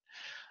whatnot.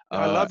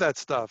 I love that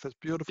stuff. It's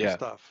beautiful yeah.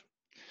 stuff.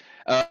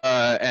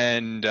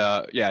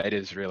 Yeah, it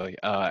is really.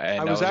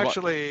 And I was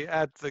actually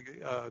at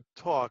the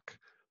talk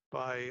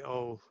by,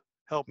 oh,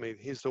 help me,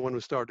 he's the one who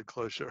started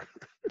Clojure.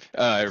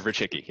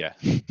 Richicki, yeah.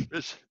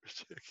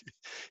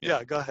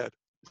 Yeah, go ahead.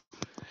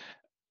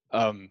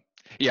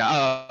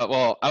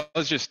 Well, I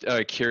was just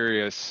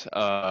curious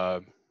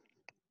what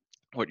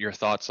your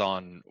thoughts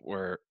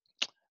were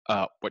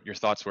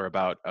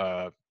about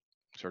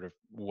sort of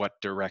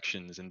what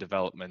directions and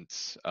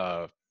developments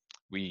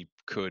we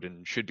could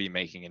and should be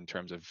making in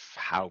terms of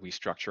how we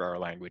structure our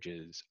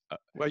languages.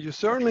 Well, you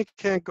certainly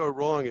can't go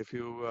wrong if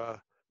you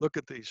look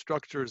at the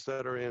structures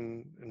that are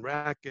in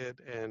Racket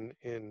and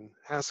in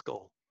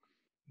Haskell.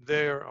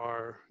 There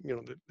are, you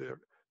know,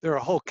 there are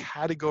whole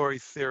category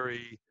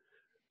theory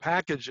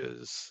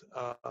packages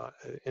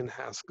in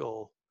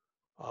Haskell.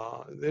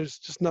 There's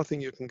just nothing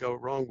you can go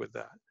wrong with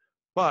that.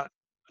 But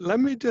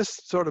let me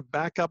just sort of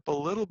back up a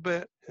little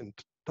bit and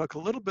talk a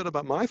little bit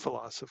about my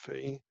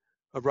philosophy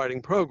of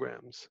writing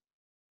programs.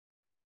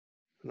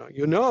 Now,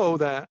 you know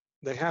that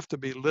they have to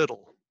be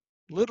little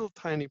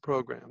tiny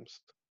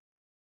programs.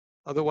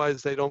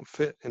 Otherwise, they don't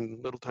fit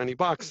in little tiny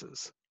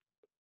boxes.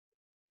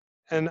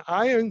 And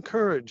I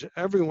encourage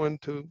everyone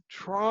to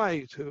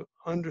try to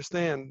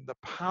understand the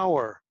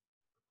power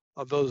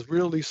of those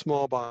really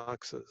small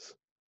boxes.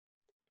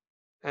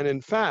 And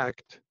in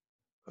fact,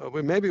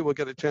 maybe we'll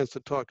get a chance to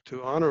talk to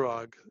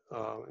Anurag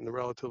in the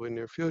relatively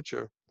near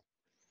future.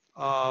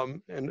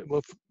 And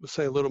we'll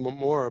say a little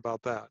more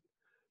about that.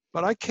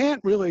 But I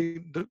can't really,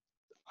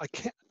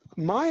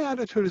 my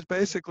attitude is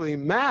basically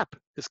map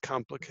is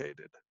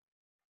complicated.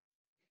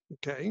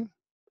 Okay?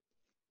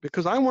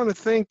 Because I want to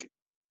think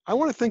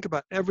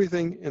about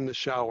everything in the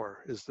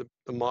shower is the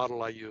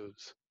model I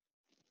use.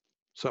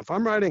 So if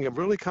I'm writing a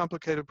really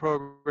complicated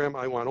program,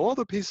 I want all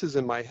the pieces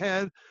in my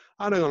head.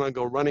 I don't want to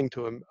go running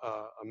to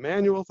a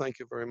manual. Thank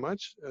you very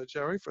much,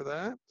 Gerry, for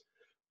that.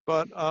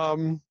 But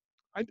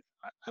I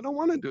don't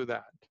want to do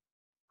that.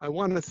 I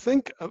want to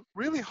think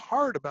really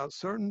hard about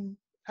certain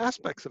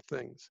aspects of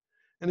things.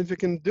 And if you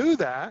can do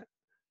that,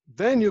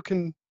 then you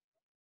can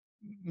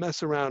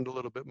mess around a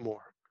little bit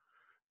more.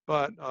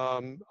 But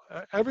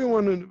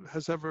everyone who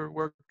has ever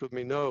worked with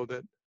me know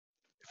that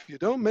if you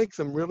don't make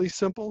them really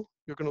simple,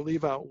 you're going to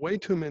leave out way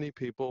too many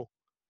people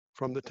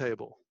from the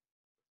table.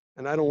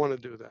 And I don't want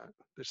to do that.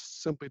 I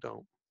simply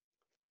don't.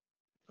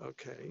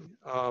 Okay.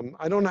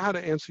 I don't know how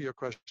to answer your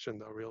question,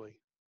 though, really.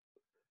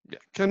 Yeah.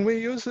 Can we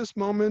use this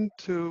moment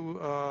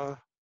to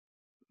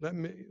let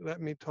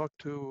me talk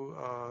to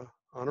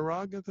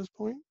Anurag at this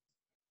point?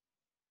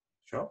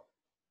 Sure.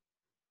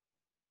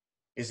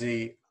 Is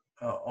he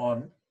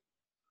on?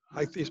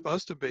 He's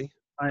supposed to be.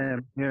 I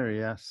am here,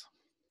 yes.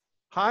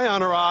 Hi,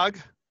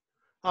 Anurag.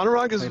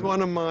 Anurag is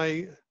one of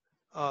my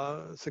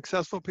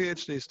successful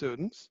PhD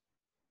students.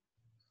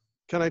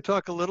 Can I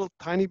talk a little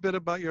tiny bit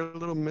about your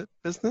little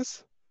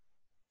business?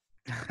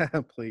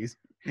 Please.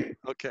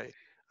 Okay.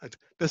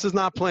 This is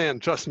not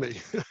planned, trust me.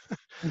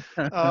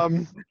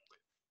 I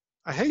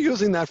hate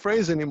using that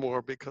phrase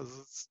anymore because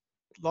it's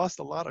lost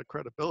a lot of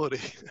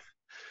credibility.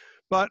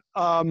 But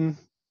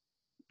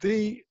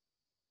the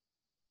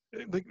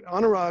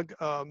Anurag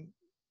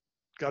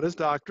got his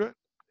doctorate,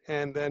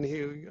 and then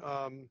he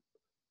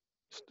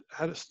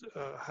had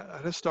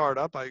a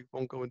startup. I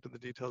won't go into the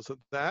details of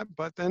that,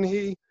 but then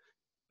he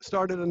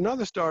started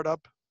another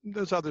startup,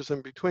 there's others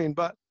in between,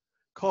 but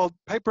called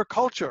Paper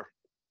Culture,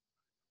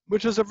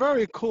 which is a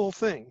very cool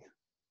thing.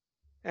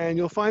 And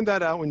you'll find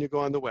that out when you go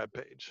on the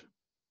webpage.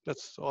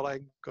 That's all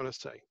I'm going to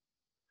say.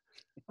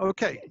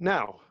 Okay,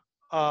 now,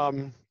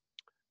 I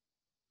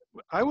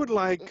would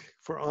like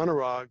for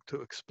Anurag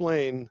to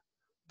explain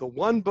the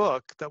one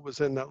book that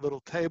was in that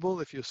little table,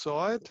 if you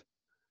saw it,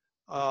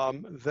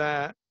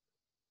 that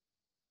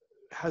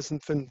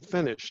hasn't been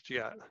finished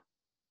yet.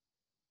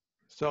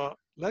 So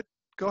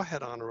go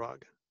ahead,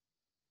 Anurag.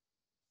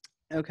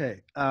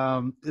 Okay,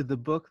 the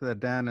book that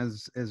Dan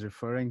is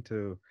referring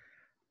to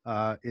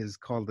is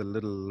called The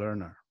Little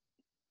Learner.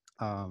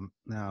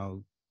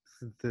 Now,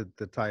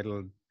 the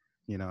title,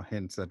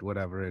 hints at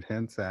whatever it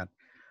hints at.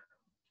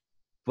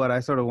 But I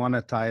sort of want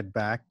to tie it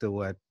back to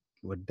what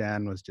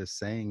Dan was just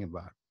saying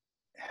about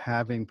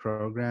having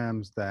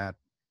programs that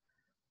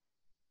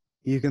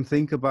you can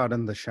think about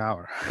in the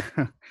shower.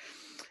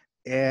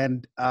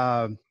 And,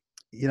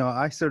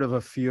 I sort of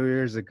a few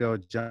years ago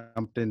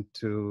jumped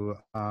into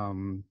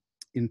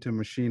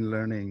machine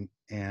learning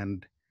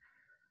and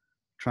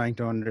trying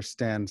to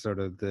understand sort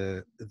of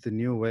the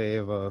new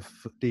wave of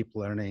deep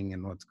learning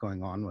and what's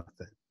going on with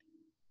it.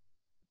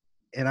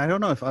 And I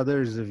don't know if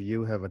others of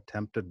you have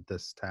attempted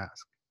this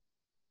task,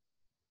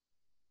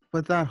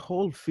 but that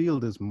whole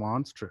field is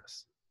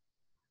monstrous.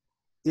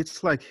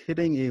 It's like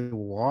hitting a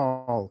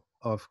wall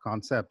of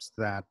concepts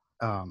that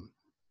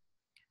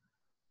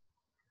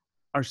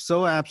are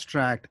so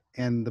abstract,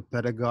 and the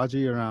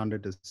pedagogy around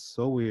it is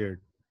so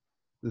weird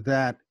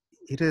that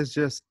it is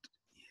just,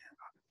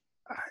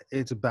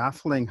 it's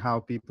baffling how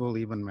people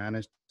even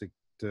manage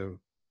to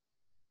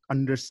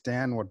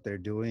understand what they're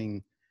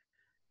doing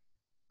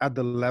at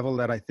the level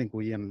that I think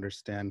we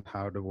understand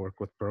how to work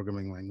with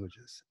programming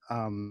languages.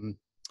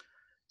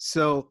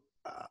 So,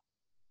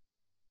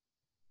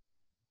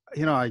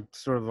 I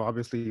sort of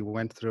obviously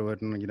went through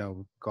it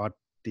and, got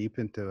deep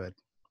into it.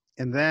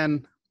 And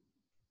then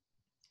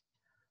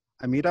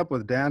I meet up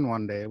with Dan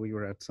one day. We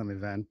were at some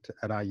event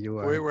at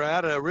IU. We were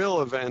at a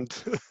real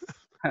event.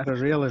 At a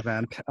real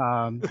event.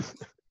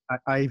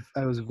 I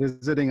was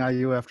visiting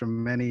IU after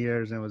many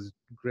years, and it was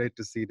great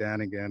to see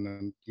Dan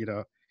again.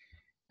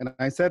 And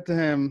I said to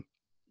him,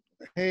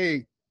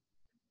 "Hey,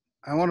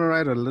 I want to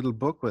write a little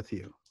book with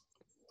you."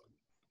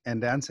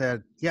 And Dan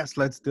said, "Yes,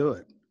 let's do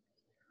it."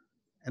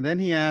 And then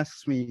he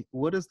asks me,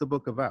 "What is the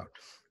book about?"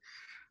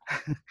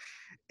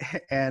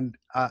 and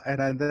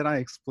then I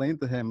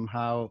explained to him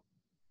how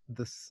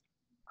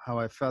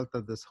I felt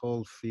that this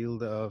whole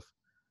field of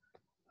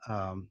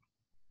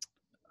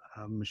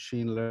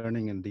machine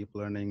learning and deep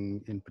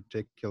learning in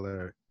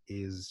particular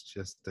is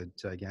just a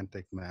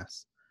gigantic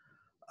mess.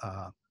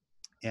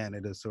 And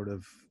it is sort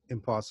of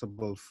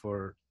impossible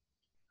for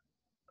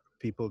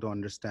people to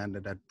understand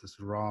it at this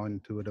raw,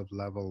 intuitive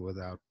level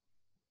without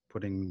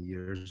putting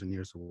years and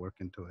years of work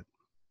into it.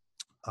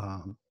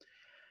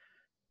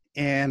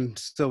 And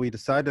so we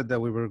decided that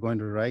we were going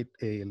to write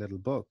a little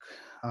book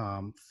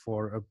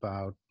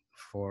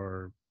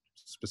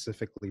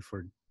specifically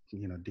for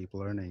deep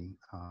learning.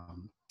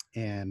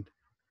 And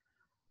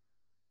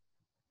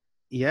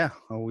yeah,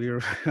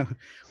 we're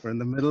in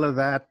the middle of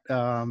that.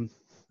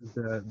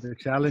 The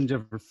challenge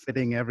of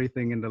fitting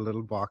everything into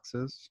little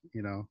boxes,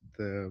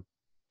 the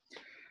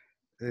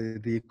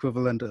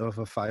equivalent of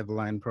a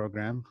 5-line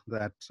program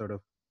that sort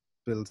of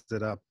builds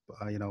it up,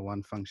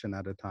 one function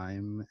at a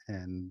time,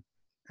 and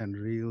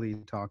really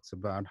talks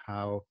about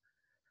how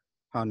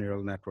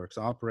neural networks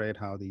operate,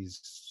 how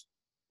these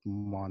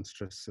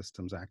monstrous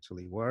systems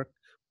actually work,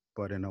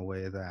 but in a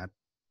way that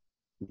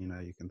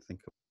you can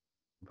think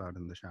about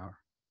in the shower.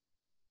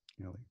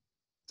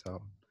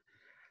 So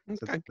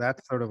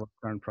that's sort of a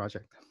current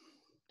project.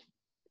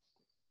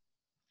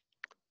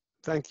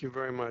 Thank you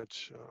very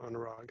much,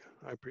 Anurag.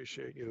 I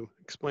appreciate you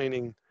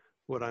explaining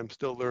what I'm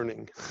still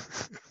learning.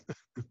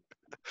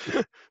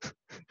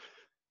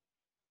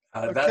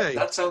 Okay.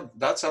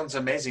 That sounds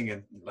amazing.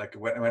 And like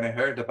when I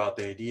heard about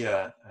the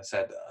idea, I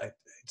said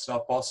it's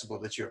not possible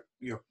that you're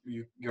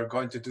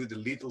going to do the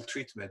lethal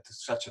treatment to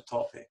such a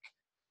topic,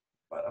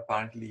 but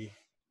apparently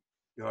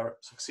you are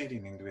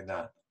succeeding in doing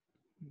that.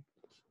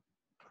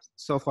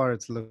 So far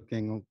it's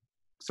looking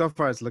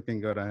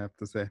good, I have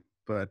to say,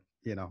 but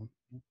we're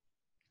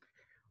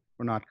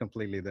not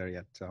completely there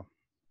yet. So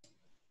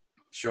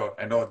sure,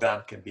 I know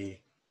Dan can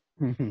be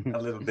a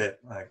little bit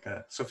like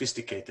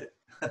sophisticated.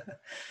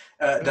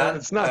 Dan,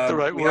 it's not the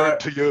right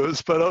word to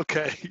use, but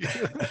okay.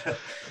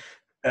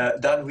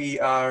 Dan, we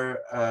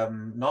are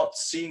not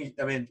seeing.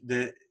 I mean,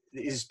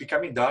 it's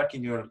becoming dark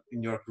in your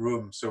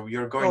room, so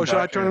you're going. Oh, should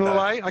I turn on the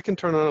light? I can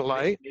turn on a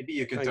light. Maybe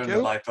you can turn the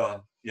light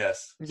on.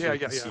 Yes. So yeah, we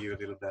can see you a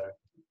little better.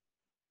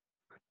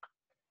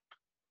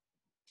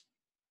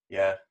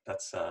 Yeah,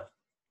 that's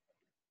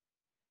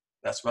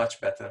much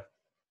better.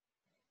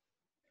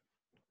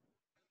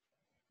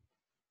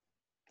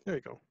 There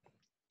you go.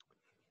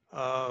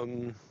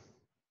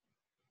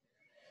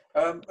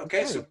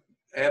 Okay, so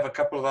I have a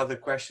couple of other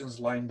questions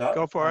lined up.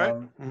 Go for it.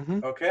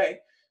 Okay,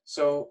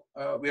 so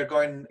we are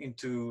going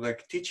into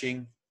like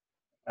teaching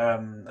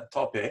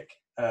topic.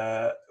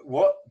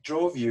 What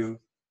drove your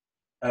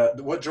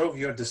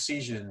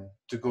decision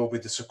to go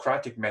with the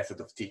Socratic method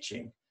of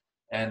teaching?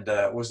 And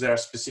was there a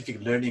specific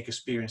learning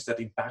experience that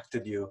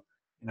impacted you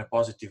in a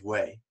positive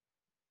way?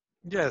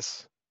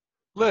 Yes,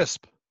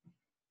 Lisp,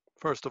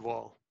 first of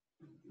all.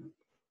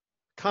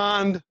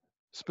 Cond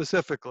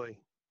specifically.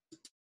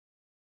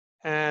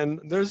 And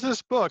there's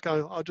this book,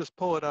 I'll just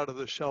pull it out of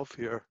the shelf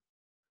here,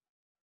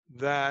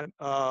 that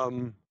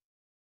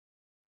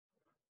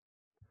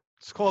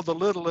it's called The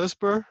Little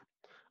Lisper.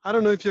 I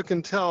don't know if you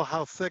can tell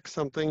how thick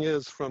something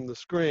is from the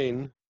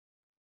screen.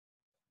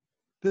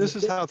 This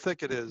is how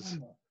thick it is.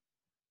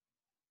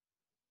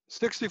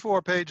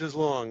 64 pages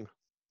long.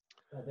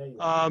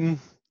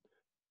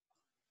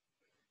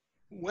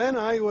 When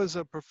I was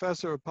a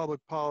professor of public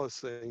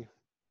policy,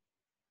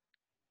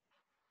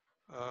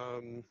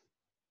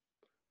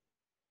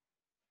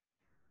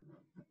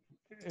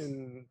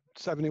 in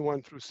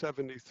 71 through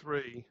 73,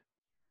 it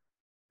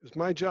was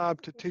my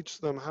job to teach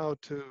them how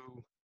to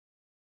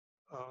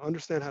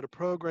understand how to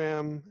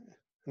program,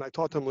 and I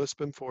taught them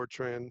Lisp and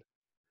Fortran,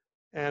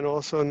 and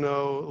also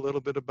know a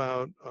little bit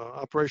about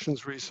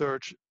operations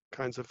research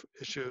kinds of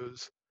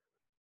issues,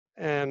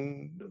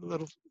 and a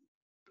little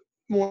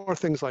more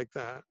things like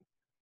that.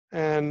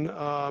 And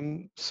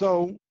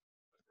so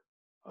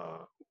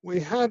we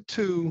had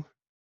to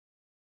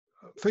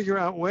figure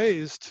out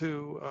ways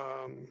to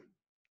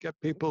get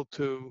people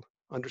to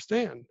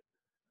understand.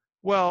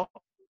 Well,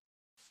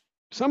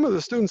 some of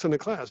the students in the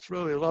class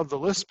really loved the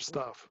Lisp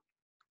stuff.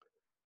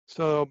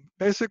 So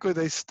basically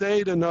they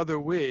stayed another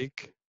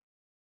week.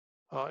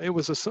 It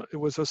was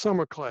a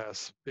summer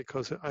class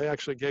because I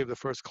actually gave the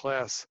first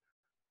class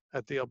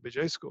at the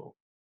LBJ school.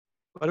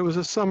 But it was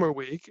a summer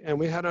week and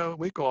we had a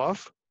week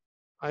off.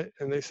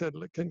 And they said,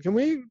 can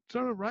we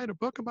sort of write a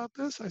book about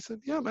this? I said,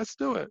 yeah, let's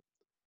do it.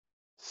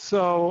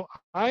 So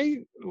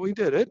we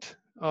did it.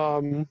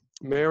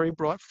 Mary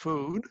brought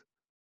food.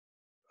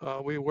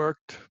 We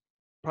worked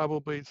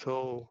probably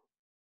till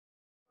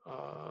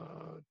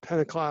 10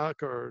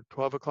 o'clock or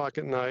 12 o'clock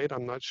at night,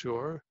 I'm not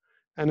sure.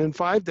 And in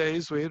 5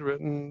 days, we had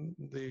written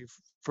the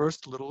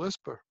first Little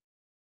Lisper.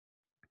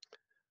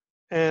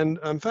 And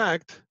in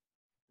fact,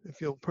 if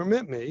you'll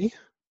permit me,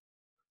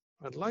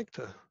 I'd like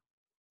to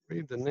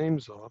read the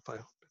names off. I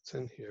hope it's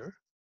in here.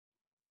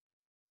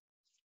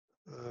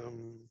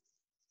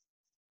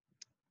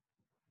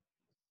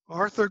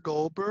 Arthur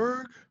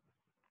Goldberg,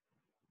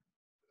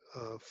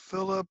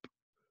 Philip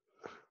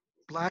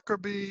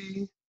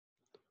Blackerby,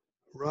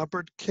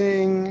 Robert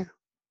King,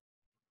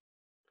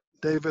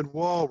 David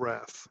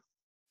Walrath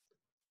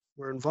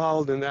were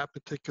involved in that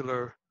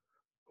particular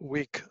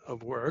week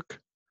of work.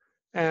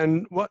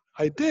 And what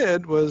I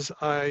did was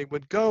I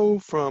would go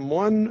from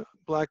one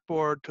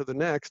blackboard to the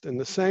next in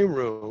the same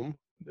room.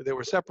 They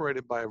were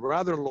separated by a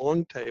rather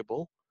long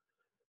table,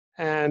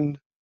 and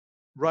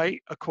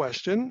write a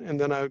question, and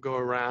then I would go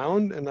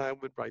around and I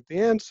would write the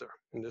answer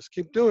and just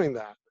keep doing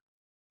that.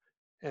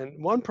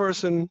 And one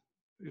person,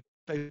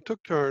 they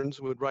took turns,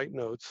 would write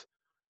notes,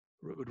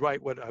 would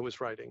write what I was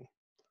writing.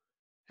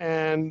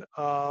 And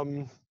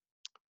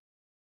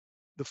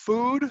the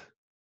food,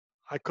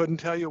 I couldn't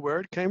tell you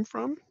where it came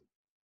from.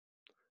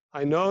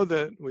 I know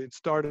that we'd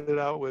started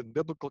out with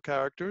biblical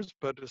characters,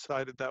 but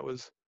decided that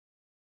was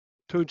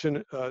too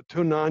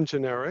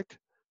non-generic.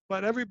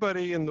 But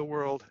everybody in the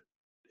world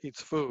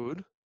eats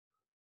food.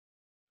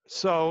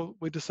 So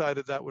we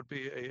decided that would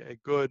be a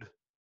good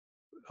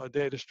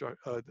data structure,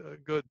 a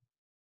good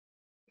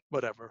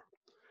whatever.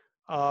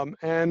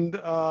 And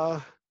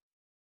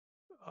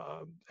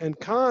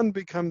con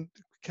became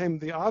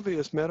the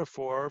obvious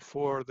metaphor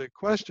for the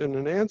question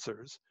and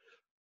answers.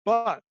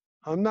 But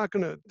I'm not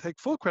going to take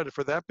full credit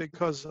for that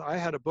because I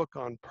had a book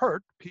on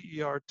PERT,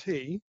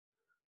 P-E-R-T.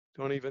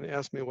 Don't even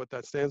ask me what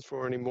that stands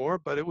for anymore,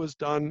 but it was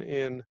done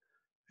in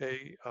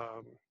a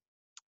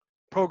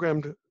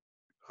programmed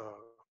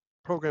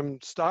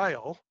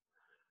style,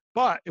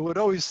 but it would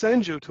always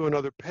send you to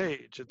another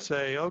page. It'd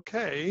say,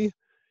 okay,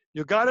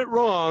 you got it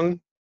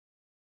wrong,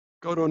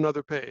 go to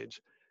another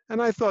page.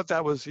 And I thought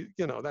that was,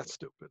 that's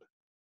stupid.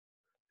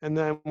 And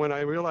then when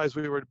I realized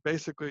we were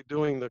basically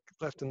doing the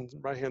left and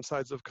right-hand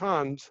sides of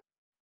cons,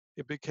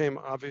 it became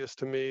obvious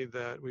to me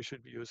that we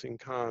should be using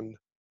con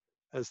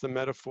as the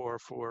metaphor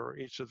for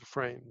each of the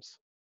frames.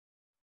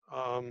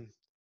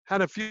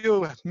 Had a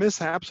few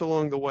mishaps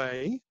along the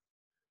way.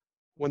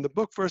 When the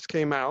book first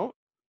came out,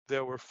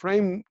 there were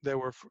footnotes.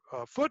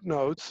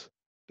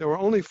 There were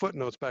only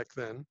footnotes back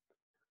then.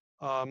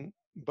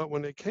 But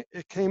when it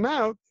came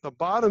out, the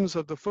bottoms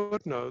of the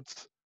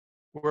footnotes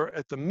were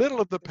at the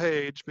middle of the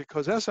page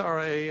because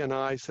SRA and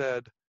I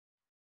said,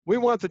 we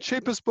want the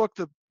cheapest book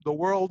that the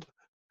world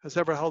has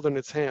ever held in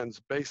its hands,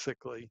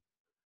 basically.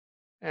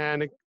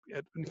 And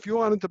if you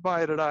wanted to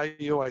buy it at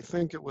IU, I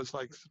think it was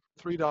like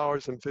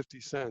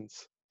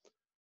 $3.50.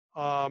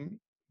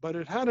 But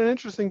it had an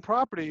interesting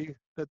property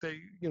that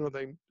they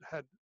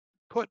had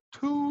put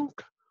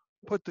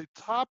the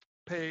top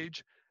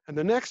page and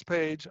the next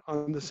page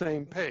on the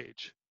same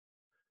page.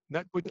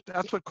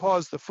 That's what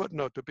caused the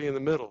footnote to be in the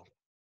middle.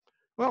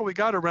 Well, we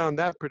got around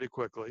that pretty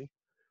quickly.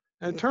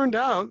 And it turned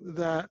out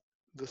that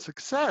the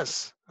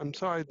success, I'm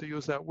sorry to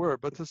use that word,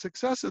 but the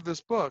success of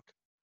this book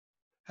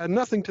had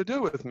nothing to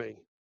do with me.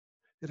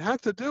 It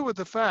had to do with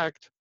the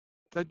fact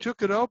that you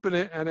could open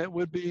it and it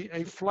would be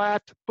a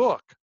flat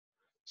book.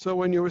 So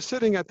when you were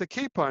sitting at the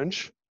key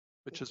punch,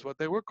 which is what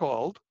they were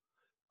called,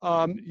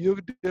 you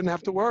didn't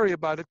have to worry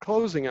about it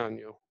closing on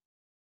you,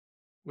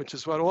 which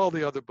is what all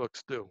the other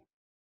books do.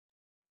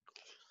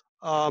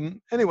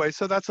 Anyway,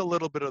 so that's a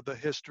little bit of the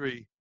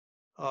history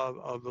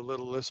of the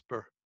Little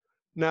Lisper.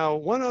 Now,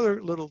 one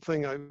other little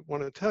thing I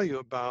want to tell you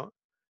about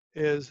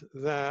is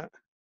that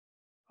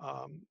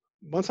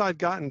once I'd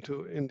gotten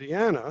to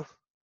Indiana,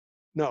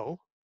 no,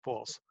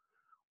 false.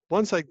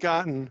 Once I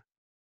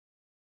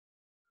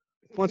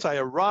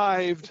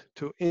arrived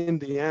to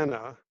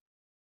Indiana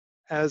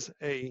as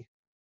a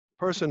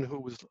person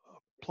who was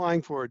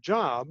applying for a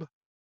job,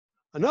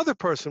 another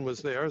person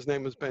was there. His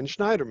name was Ben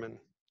Schneiderman.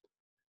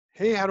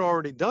 He had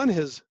already done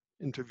his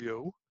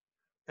interview,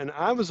 and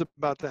I was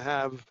about to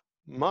have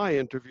my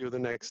interview the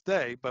next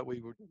day, but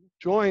we were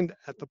joined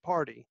at the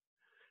party.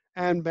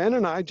 And Ben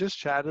and I just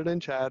chatted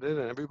and chatted,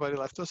 and everybody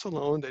left us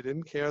alone. They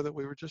didn't care that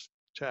we were just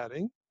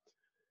chatting.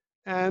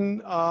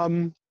 And I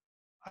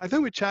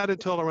think we chatted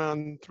till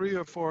around 3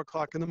 or 4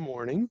 o'clock in the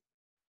morning.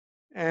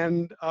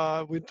 And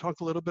we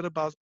talked a little bit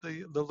about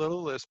the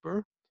Little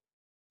Lisper.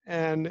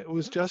 And it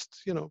was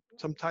just,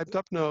 some typed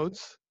up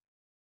notes.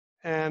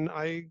 And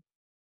I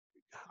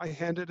I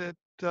handed it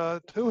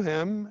to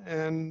him,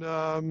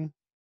 and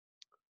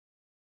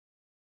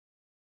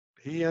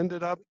he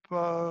ended up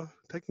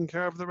taking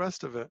care of the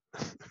rest of it.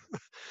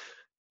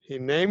 He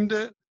named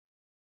it.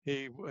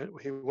 He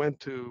went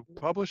to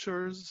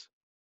publishers.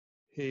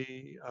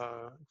 He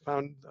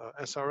found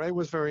SRA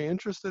was very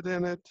interested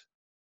in it.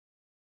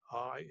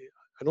 I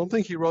don't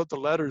think he wrote the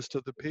letters to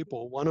the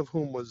people, one of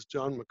whom was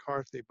John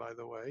McCarthy, by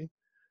the way.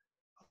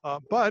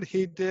 But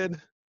he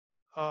did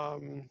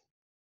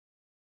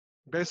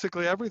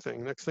basically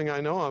everything. Next thing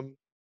I know, I'm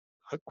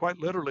quite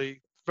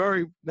literally,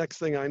 very next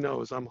thing I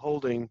know is I'm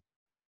holding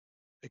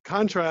a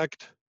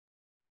contract.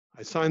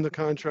 I signed the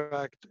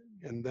contract,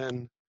 and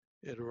then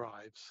it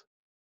arrives.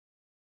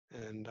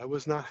 And I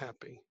was not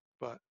happy,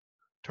 but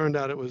turned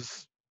out it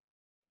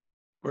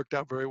worked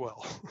out very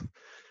well.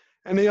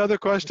 Any other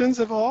questions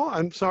of all?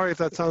 I'm sorry if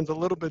that sounds a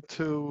little bit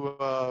too,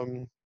 I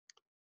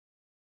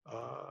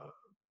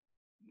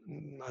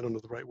don't know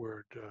the right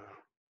word,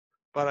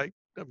 but I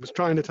was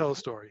trying to tell a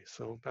story,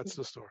 so that's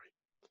the story.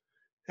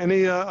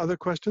 Any other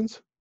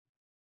questions?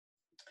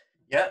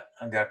 Yeah,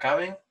 and they're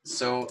coming.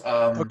 So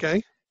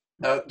Okay.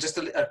 just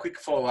a quick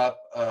follow-up.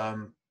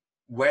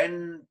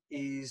 When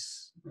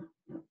is,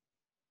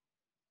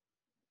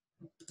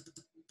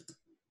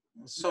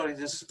 sorry,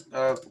 just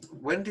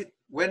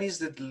when is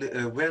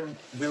the when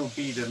will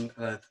be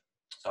the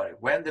sorry,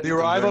 when The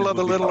arrival of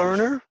the little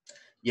learner?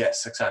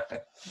 Yes, exactly.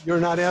 You're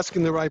not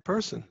asking the right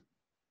person.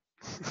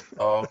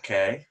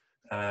 Okay.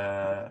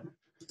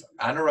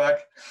 Anurag.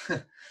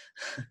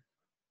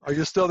 Are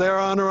you still there,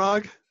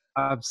 Anurag?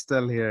 I'm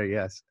still here,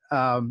 yes.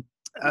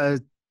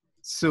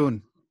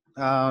 Soon.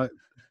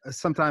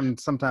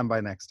 Sometime by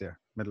next year,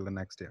 middle of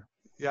next year.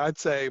 Yeah, I'd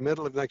say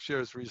middle of next year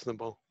is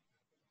reasonable.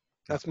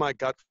 That's my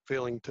gut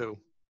feeling too.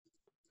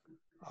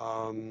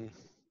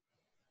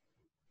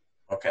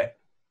 Okay.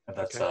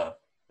 That's okay.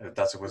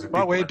 That was a big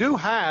But we one. do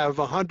have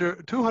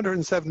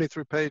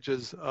 273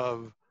 pages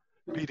of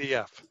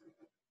PDF.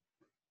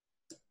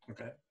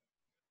 Okay.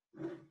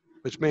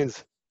 Which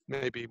means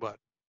maybe what,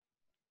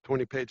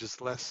 20 pages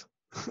less.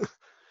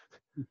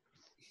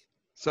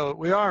 So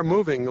we are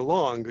moving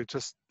along.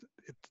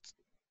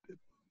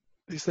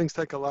 These things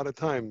take a lot of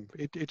time.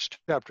 Each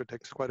chapter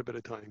takes quite a bit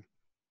of time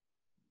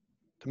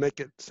to make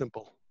it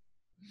simple.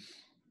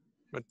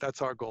 But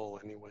that's our goal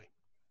anyway.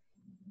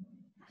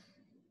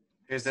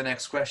 Here's the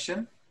next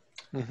question.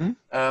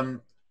 Mm-hmm.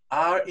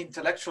 Are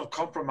intellectual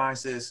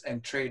compromises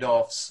and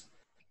trade-offs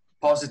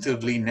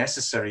positively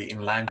necessary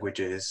in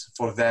languages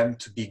for them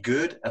to be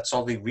good at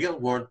solving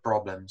real-world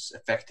problems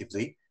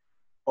effectively,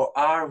 or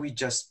are we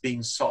just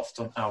being soft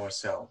on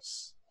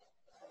ourselves?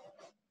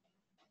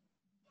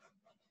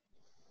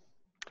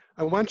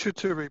 I want you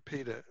to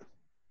repeat it.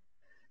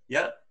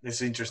 Yeah, this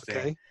is interesting.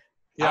 Okay.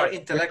 Yeah,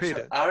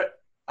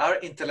 are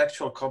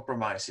intellectual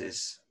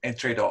compromises and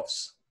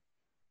trade-offs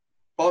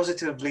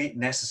positively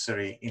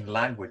necessary in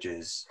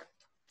languages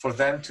for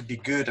them to be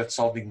good at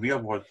solving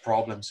real-world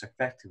problems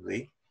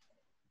effectively,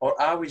 or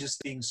are we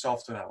just being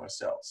soft on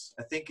ourselves?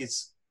 I think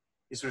it's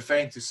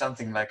referring to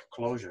something like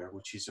Clojure,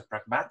 which is a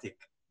pragmatic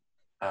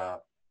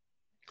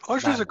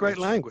Clojure is a great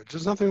language.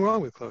 There's nothing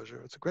wrong with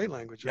Clojure. It's a great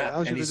language. It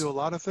allows you to do a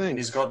lot of things. And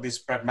it's got this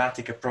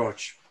pragmatic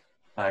approach,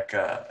 like,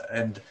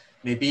 and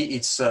maybe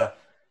it's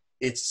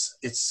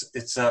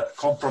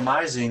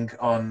compromising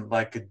on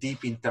like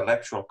deep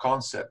intellectual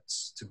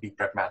concepts to be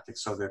pragmatic.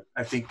 So that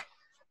I think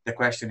the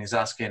question is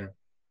asking,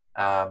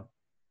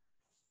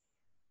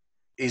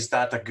 is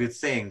that a good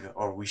thing,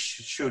 or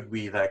should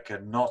we like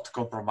not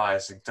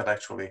compromise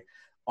intellectually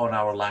on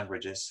our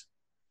languages,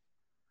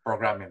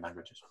 programming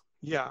languages?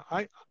 Yeah,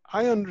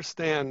 I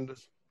understand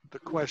the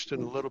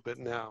question a little bit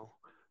now,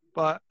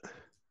 but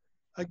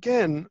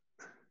again,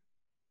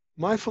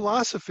 my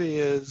philosophy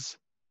is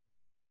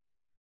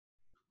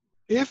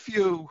if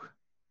you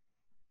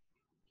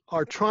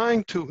are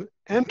trying to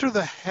enter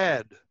the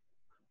head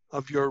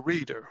of your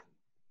reader,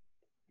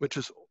 which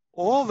is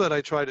all that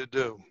I try to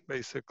do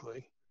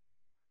basically,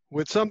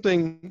 with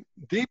something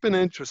deep and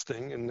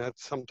interesting, and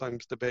that's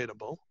sometimes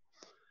debatable,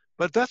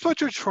 but that's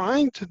what you're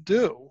trying to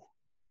do,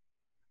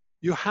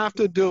 you have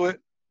to do it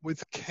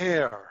with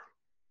care.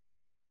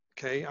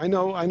 Okay, I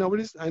know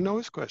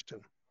his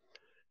question.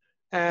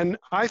 And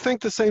I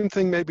think the same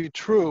thing may be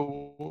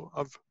true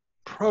of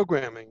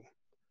programming.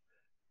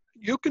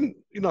 You can,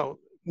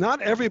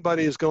 not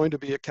everybody is going to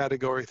be a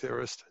category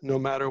theorist no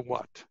matter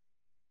what.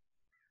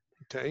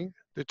 Okay,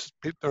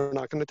 they're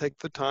not going to take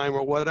the time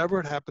or whatever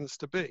it happens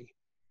to be.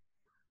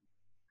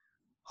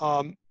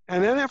 And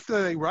then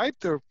after they write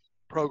their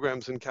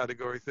programs in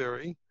category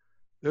theory,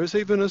 there's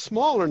even a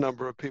smaller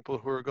number of people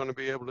who are going to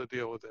be able to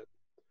deal with it.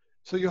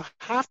 So you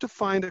have to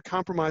find a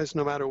compromise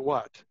no matter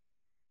what.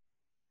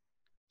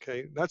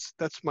 Okay, that's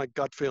my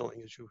gut feeling,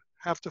 is you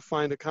have to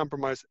find a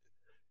compromise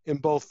in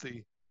both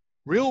the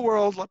real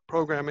world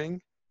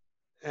programming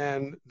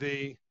and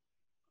the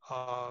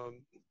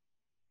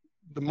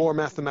more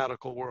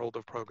mathematical world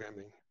of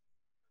programming.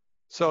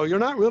 So you're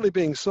not really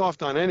being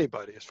soft on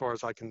anybody as far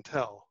as I can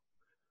tell.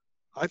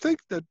 I think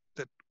that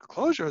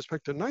Clojure has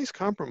picked a nice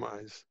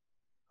compromise.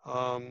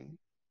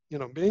 You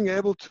know, being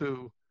able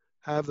to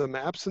have the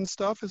maps and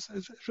stuff is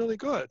really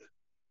good.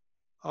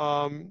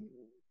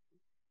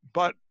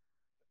 But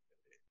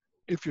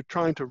if you're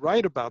trying to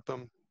write about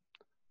them,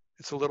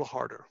 it's a little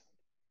harder.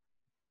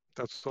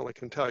 That's all I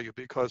can tell you,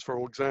 because,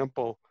 for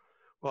example,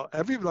 well,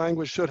 every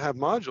language should have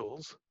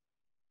modules,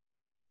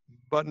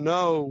 but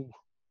no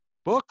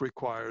book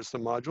requires the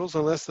modules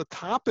unless the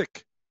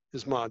topic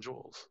is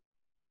modules.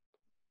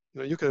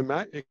 You know, you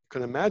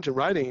can imagine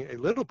writing a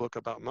little book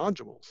about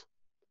modules,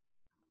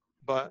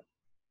 but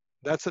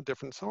that's a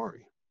different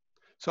story.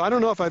 So I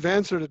don't know if I've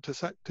answered it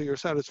to your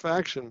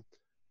satisfaction,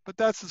 but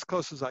that's as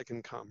close as I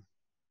can come.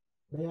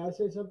 May I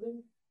say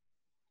something?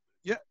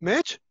 Yeah,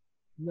 Mitch?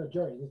 No,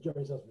 Gerry. This is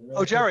Gerry Sussman.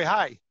 Oh, Gerry,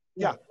 hi.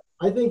 Yeah.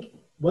 I think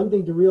one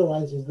thing to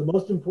realize is the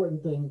most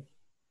important thing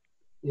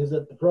is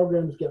that the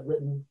programs get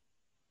written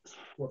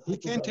for people. I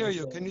can't hear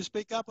you. Can you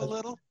speak up a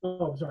little?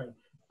 Oh, I'm sorry.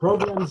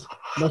 Programs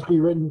must be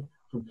written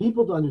for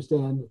people to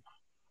understand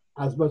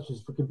as much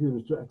as for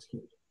computers to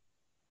execute.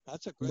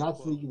 That's a great That's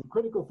quote. the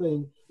critical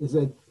thing, is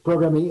that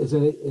programming is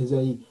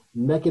a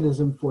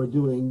mechanism for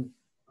doing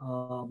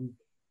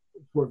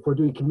for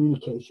doing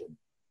communication.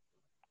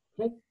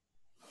 Okay.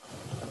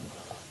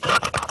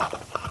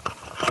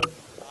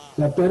 Is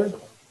that better?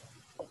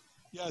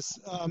 Yes.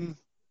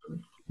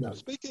 No.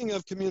 Speaking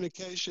of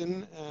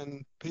communication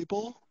and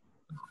people,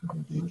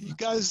 you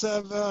guys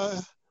have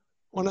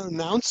want to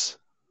announce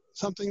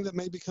something that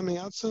may be coming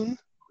out soon?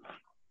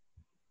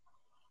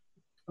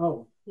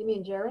 Oh. You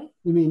mean Gerry?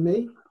 You mean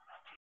me?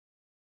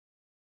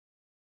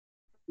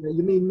 Yeah,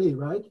 you mean me,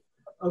 right?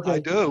 Okay. I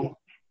do.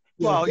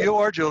 Yeah, Well, you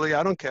or Julie,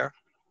 I don't care.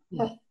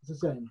 it's the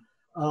same.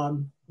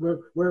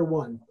 We're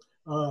one.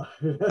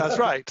 That's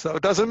right. So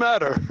it doesn't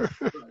matter.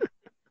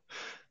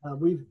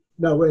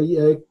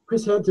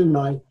 Chris Hanton and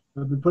I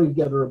have been putting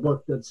together a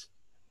book that's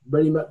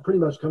pretty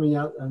much coming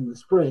out in the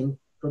spring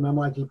from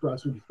MIT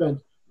Press. We've spent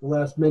the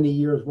last many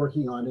years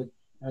working on it,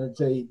 and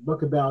it's a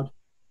book about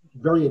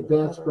very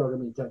advanced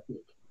programming technique.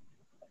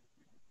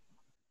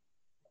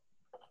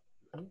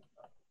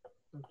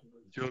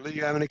 Julie,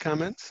 you have any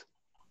comments?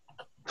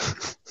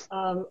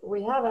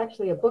 We have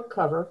actually a book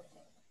cover,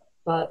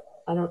 but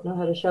I don't know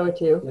how to show it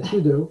to you. Yes,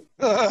 you do.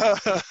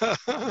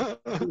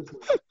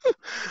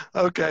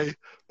 Okay,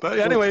 but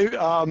anyway,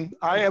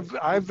 I've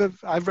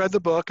read the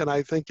book and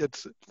I think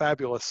it's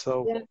fabulous.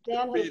 So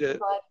Dan read it,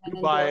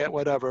 has buy it,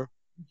 whatever.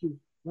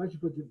 Why don't you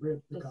put the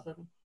Just a copy?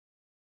 second.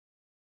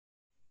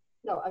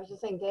 No, I was just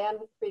saying Dan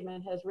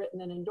Friedman has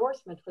written an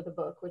endorsement for the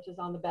book, which is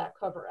on the back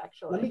cover,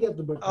 actually. Let me get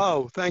the book.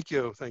 Oh, thank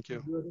you, thank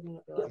you.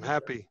 I'm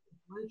happy.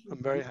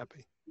 I'm very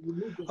happy.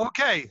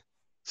 Okay,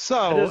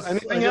 so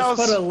anything I else?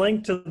 just put a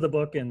link to the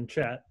book in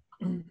chat.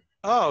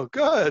 Oh,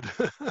 good.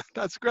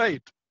 That's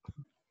great.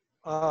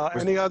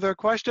 Any other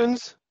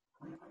questions?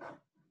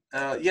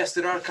 Yes,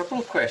 there are a couple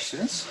of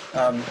questions.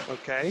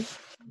 Okay.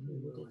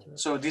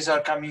 So these are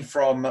coming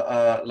from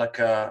like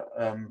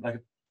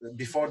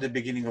before the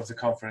beginning of the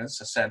conference.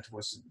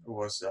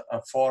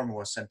 A form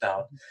was sent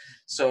out.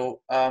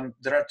 So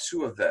there are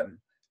two of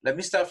them. Let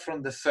me start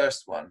from the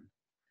first one.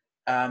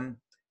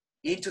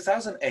 In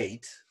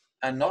 2008,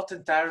 a not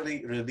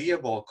entirely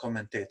reliable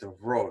commentator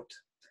wrote,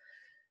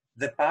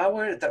 "The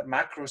power that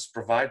macros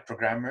provide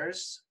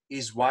programmers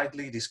is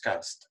widely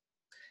discussed,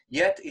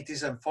 yet it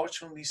is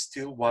unfortunately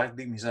still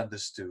widely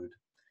misunderstood.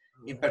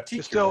 In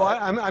particular, So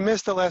I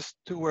missed the last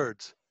two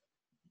words.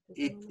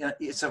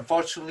 It's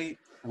unfortunately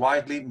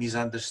widely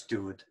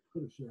misunderstood.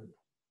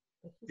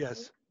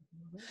 Yes.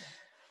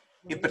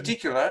 In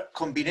particular,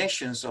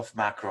 combinations of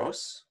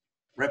macros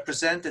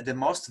represented the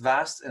most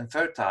vast and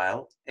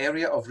fertile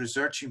area of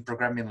research in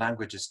programming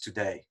languages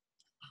today.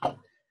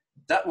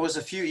 That was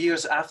a few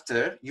years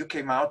after you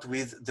came out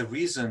with the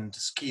reasoned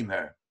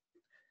schemer,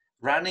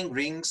 running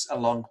rings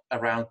around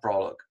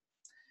Prolog.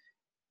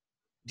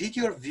 Did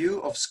your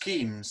view of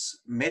schemes,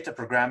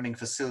 metaprogramming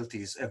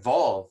facilities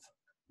evolve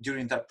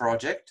during that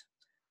project?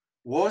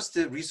 Was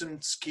the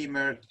reasoned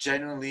schemer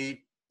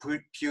generally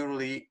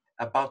purely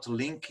about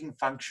linking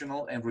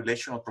functional and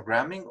relational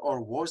programming,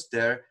 or was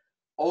there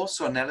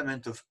also an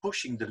element of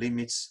pushing the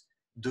limits,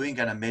 doing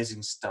an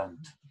amazing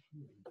stunt?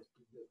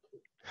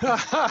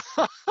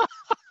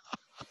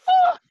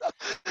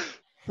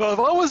 Well,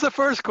 what was the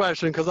first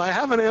question? Because I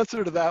have an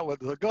answer to that one.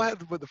 So go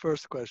ahead with the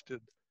first question.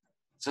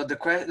 So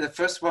the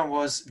first one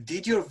was,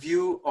 did your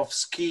view of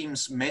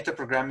schemes,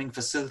 metaprogramming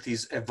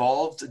facilities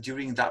evolved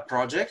during that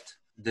project,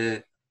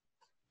 the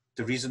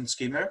reasoned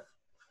schemer?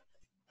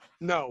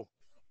 No,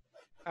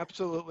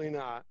 absolutely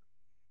not.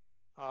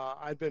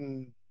 I've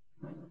been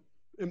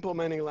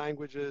implementing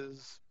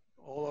languages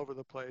all over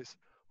the place.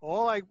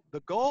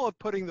 The goal of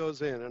putting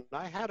those in, and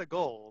I had a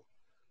goal,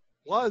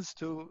 was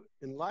to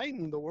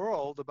enlighten the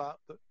world about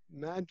the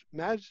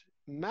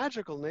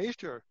magical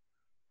nature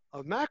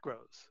of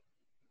macros.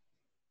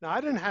 Now,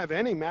 I didn't have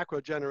any macro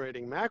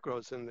generating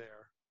macros in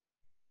there.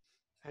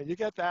 And you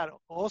get that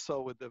also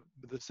with the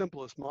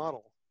simplest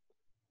model.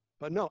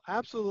 But no,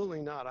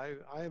 absolutely not. I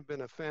have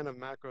been a fan of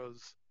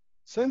macros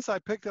since I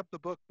picked up the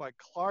book by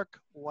Clark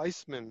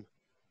Weissman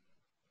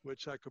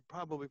which I could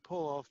probably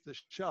pull off the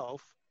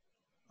shelf,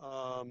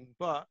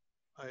 but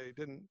I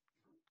didn't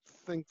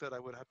think that I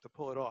would have to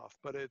pull it off.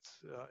 But it's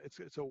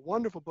a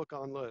wonderful book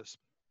on Lisp.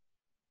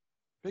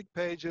 Big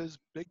pages,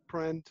 big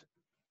print,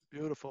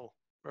 beautiful,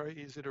 very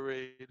easy to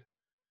read.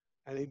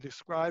 And he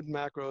described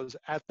macros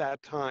at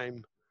that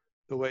time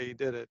the way he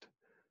did it.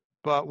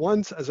 But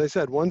once, as I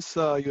said, once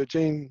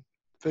Eugene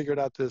figured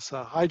out this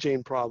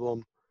hygiene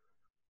problem,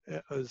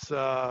 it was,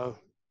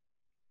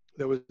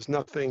 there was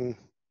nothing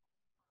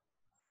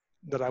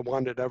that I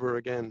wanted ever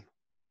again.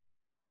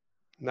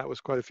 And that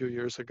was quite a few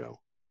years ago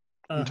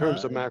in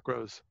terms of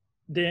macros.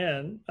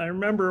 Dan, I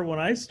remember when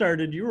I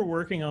started, you were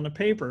working on a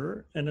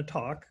paper and a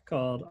talk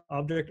called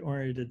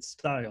Object-Oriented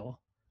Style.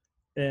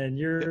 And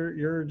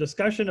your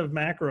discussion of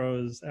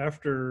macros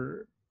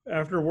after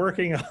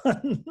working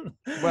on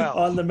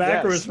on the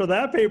macros for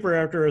that paper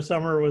after a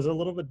summer was a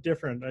little bit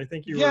different. I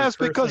think you were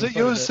because it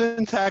used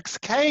syntax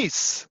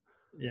case.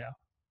 Yeah.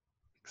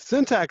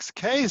 Syntax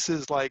case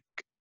is like,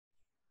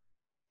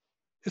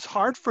 it's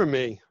hard for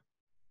me.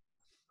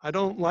 I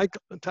don't like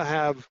to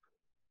have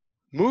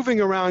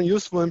moving around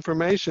useful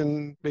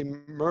information be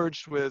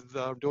merged with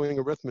doing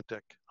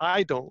arithmetic.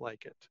 I don't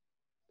like it,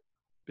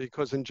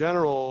 because in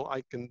general,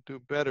 I can do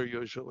better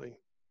usually.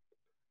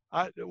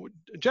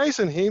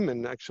 Jason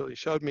Heeman actually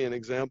showed me an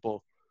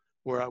example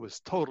where I was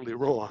totally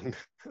wrong.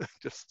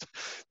 just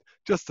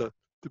to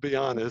be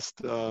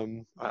honest,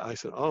 I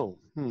said, oh,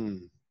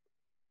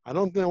 I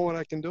don't know what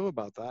I can do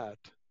about that.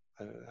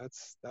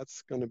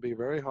 That's going to be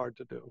very hard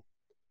to do.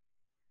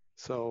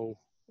 So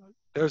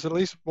there's at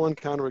least one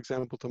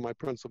counterexample to my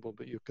principle,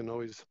 that you can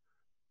always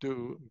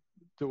do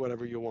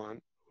whatever you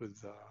want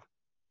with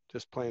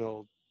just plain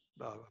old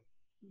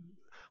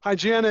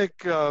hygienic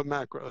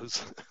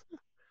macros.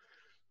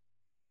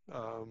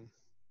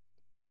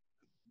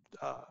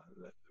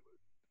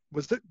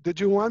 Did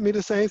you want me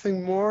to say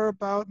anything more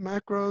about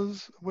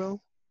macros,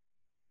 Will?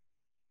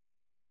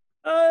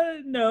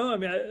 No, I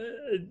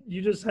mean,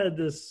 you just had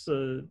this,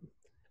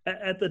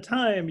 at the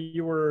time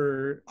you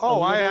were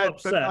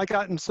I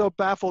gotten so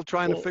baffled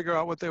trying to figure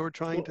out what they were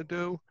trying to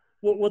do.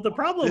 Well, what the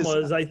problem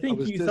was, I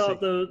think you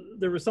thought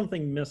there was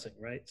something missing,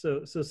 right?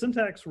 So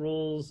syntax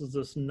rules is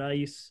this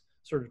nice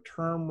sort of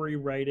term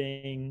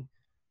rewriting,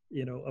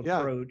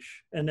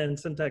 approach, and then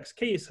syntax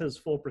case has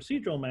full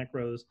procedural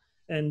macros,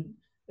 and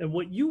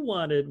what you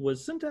wanted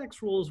was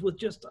syntax rules with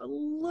just a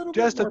little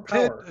bit more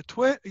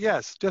power.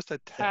 Yes, just a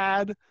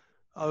tad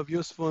of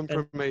useful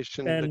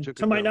information. And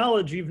to my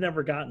knowledge, you've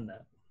never gotten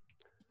that.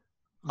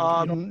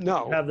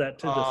 No, have that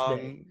to this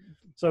day.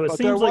 So it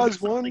seems like there's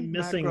something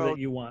missing that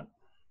you want.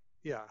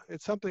 Yeah,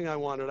 it's something I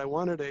wanted. I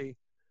wanted a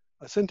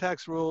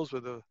syntax rules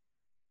with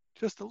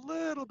just a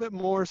little bit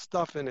more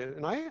stuff in it,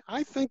 and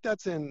I think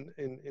that's in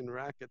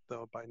Racket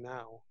though by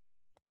now,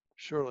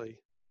 surely.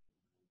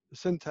 The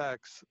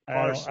syntax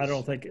parse. I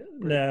don't think.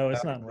 No,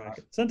 it's not in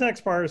Racket.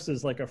 Syntax parse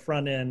is like a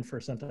front end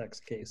for syntax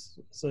case,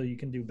 so you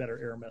can do better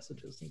error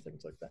messages and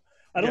things like that.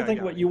 I don't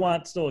think what you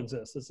want still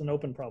exists. It's an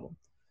open problem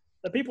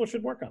that people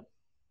should work on.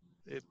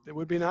 It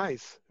would be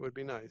nice. It would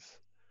be nice,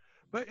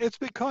 but it's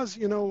because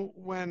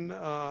when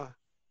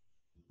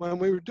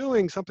we were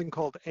doing something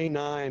called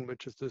A9,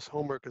 which is this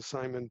homework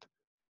assignment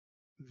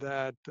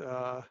that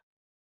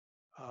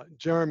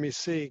Jeremy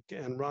Seek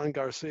and Ron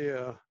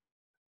Garcia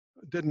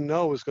didn't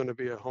know was going to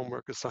be a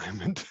homework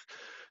assignment,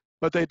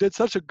 but they did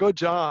such a good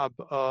job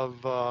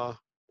of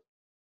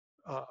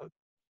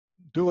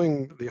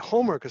doing the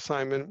homework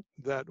assignment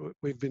that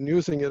we've been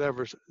using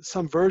it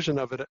some version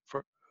of it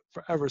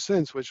forever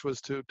since, which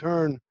was to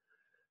turn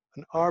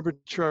an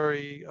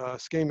arbitrary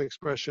scheme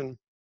expression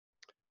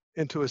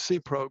into a C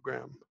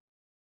program,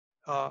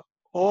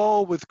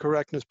 all with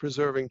correctness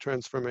preserving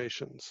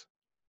transformations.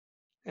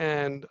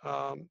 And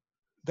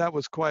that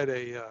was quite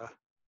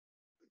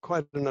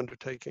an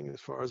undertaking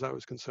as far as I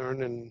was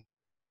concerned. And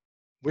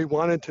we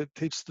wanted to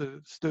teach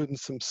the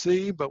students some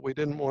C, but we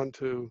didn't want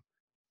to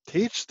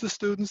teach the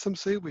students some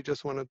C. We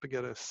just wanted to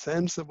get a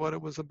sense of what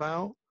it was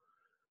about.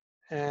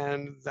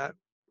 And that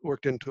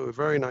worked into a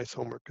very nice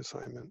homework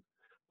assignment.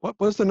 What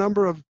was the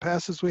number of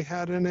passes we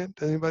had in it?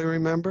 Anybody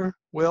remember?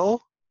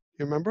 Will,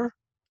 you remember?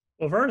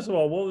 Well, first of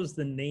all, what was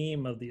the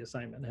name of the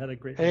assignment? It had a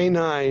great name.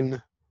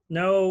 A9.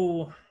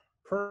 No,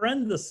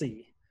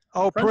 ParentheC.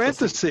 Oh,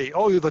 ParentheC.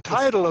 Oh, the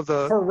title of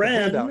the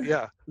handout.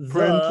 Yeah,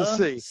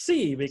 ParentheC.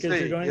 C, because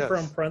you're going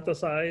from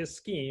parenthesized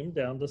scheme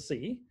down to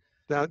C.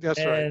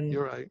 That's right.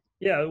 You're right.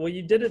 Yeah, well,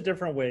 you did it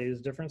different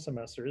ways, different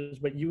semesters,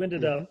 but you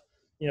ended up,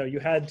 you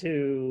had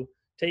to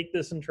take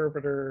this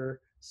interpreter,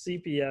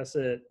 CPS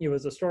it,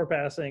 as a store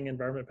passing,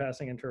 environment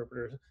passing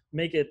interpreter,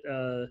 make it,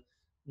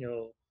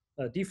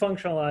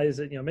 defunctionalize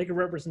it, make a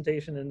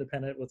representation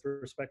independent with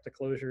respect to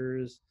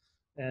closures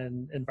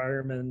and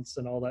environments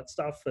and all that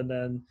stuff, and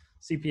then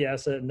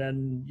CPS it, and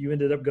then you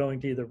ended up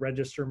going to either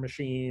register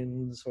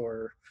machines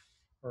or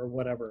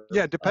whatever.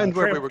 Yeah, depends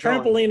where we were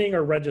trampolining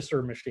or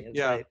register machines,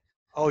 right?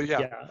 Oh, yeah.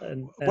 Yeah,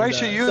 and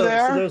Weixi, you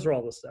there? So those are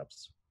all the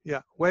steps.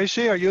 Yeah.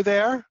 Weixi, are you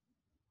there?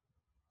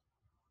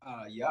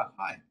 Yeah,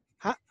 hi.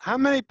 How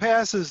many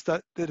passes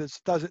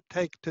does it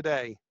take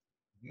today?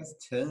 I guess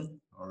 10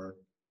 or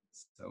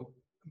so.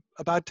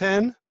 About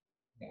 10?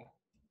 Yeah.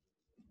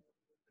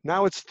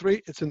 Now it's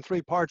in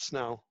 3 parts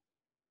now.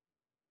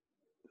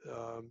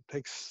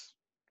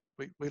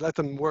 We let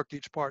them work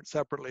each part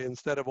separately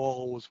instead of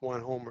all was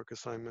one homework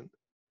assignment.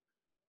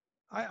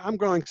 I'm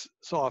growing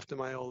soft in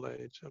my old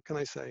age. What can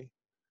I say?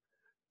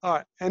 All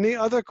right. Any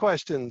other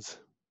questions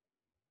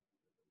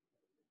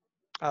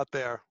out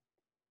there?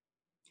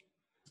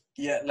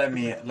 Yeah, let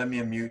me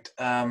unmute.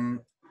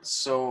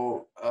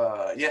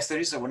 Yes, there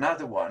is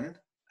another one,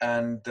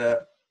 and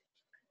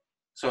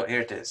so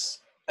here it is.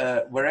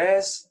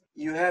 Whereas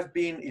you have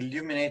been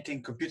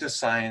illuminating computer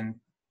science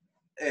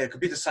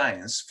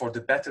for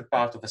the better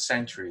part of a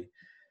century,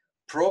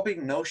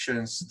 probing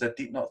notions that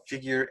did not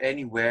figure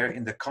anywhere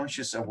in the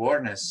conscious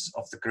awareness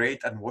of the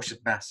great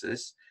unwashed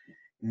masses,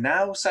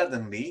 now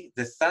suddenly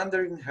the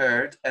thundering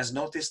herd has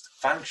noticed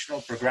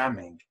functional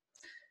programming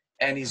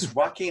and is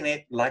whacking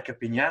it like a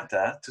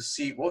piñata to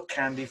see what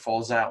candy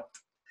falls out.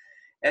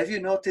 Have you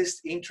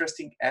noticed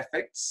interesting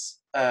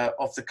effects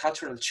of the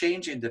cultural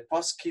change in the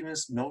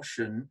posthumous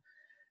notion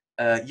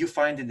you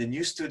find in the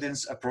new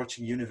students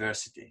approaching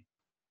university?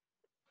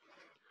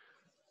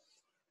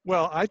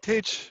 Well,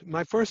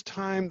 my first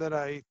time that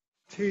I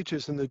teach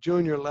is in the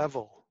junior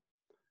level.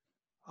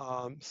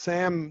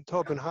 Sam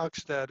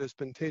Tobin-Hochstead has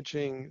been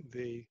teaching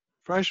the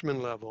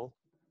freshman level.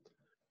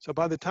 So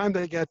by the time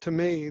they get to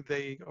me,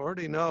 they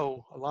already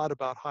know a lot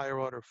about higher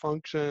order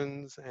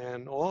functions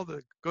and all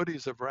the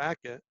goodies of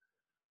Racket.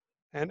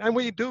 And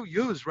we do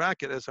use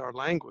Racket as our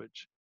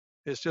language.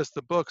 It's just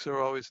the books are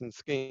always in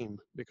Scheme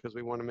because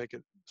we want to make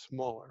it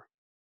smaller.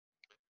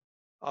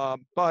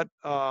 But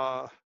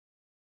I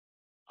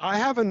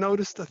haven't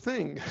noticed a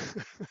thing.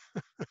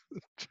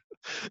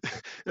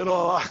 In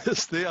all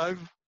honesty,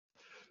 I've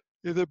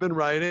either been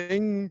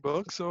writing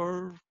books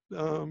or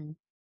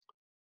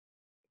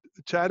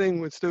chatting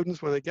with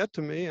students when they get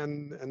to me,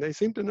 and they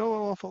seem to know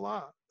an awful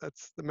lot.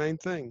 That's the main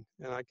thing.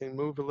 And I can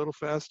move a little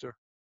faster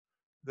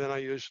than I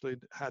usually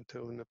had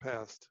to in the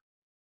past.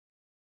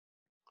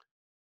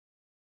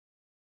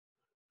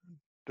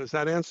 Does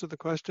that answer the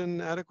question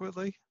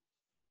adequately?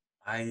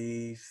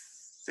 I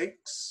think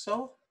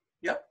so.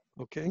 Yep.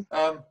 Okay.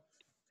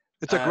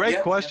 It's a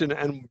great question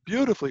and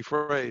beautifully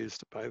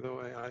phrased, by the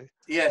way.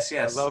 Yes.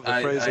 I love the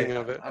phrasing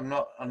of it. I'm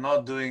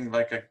not doing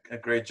like a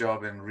great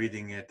job in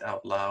reading it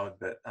out loud,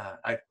 but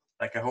I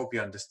hope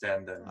you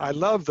understand them. I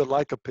love the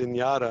like a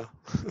piñata.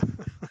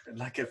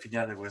 Like a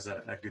piñata was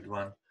a good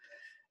one.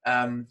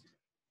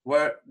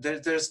 Where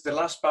there's the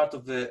last part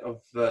of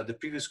the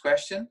previous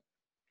question,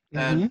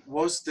 and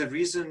was the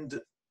reason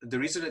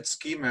at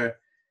Schemer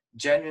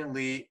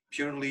genuinely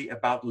purely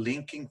about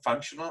linking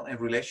functional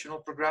and relational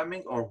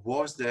programming, or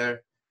was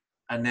there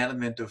an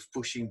element of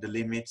pushing the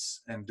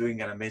limits and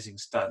doing an amazing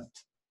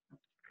stunt?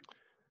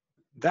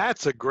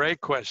 That's a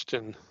great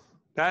question.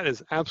 That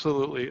is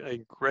absolutely a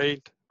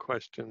great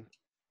question.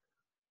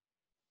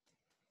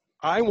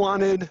 I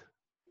wanted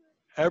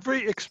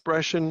every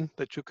expression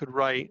that you could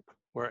write,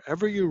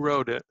 wherever you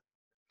wrote it,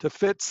 to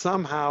fit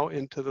somehow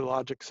into the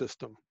logic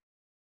system.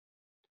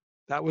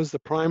 That was the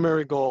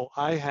primary goal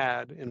I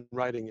had in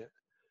writing it.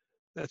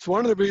 That's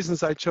one of the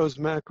reasons I chose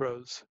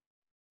macros,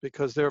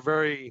 because they're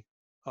very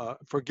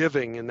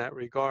forgiving in that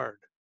regard.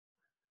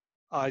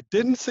 I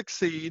didn't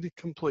succeed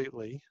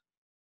completely.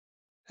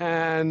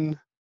 And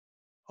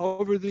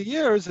over the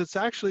years, it's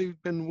actually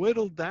been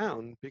whittled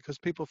down because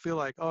people feel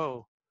like,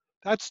 oh,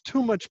 that's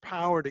too much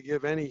power to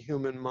give any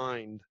human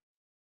mind.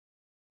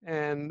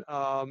 And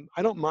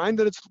I don't mind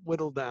that it's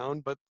whittled down,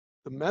 but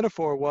the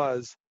metaphor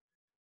was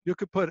you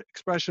could put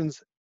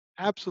expressions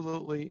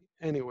absolutely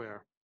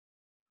anywhere.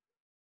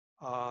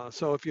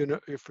 So if you're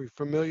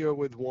familiar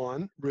with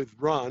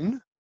run,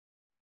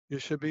 you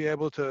should be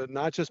able to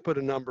not just put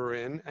a number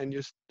in, and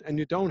you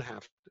don't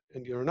have to,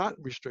 and you're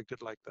not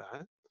restricted like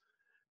that.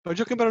 But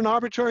you can put an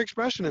arbitrary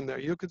expression in there.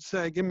 You could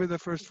say, give me the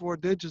first 4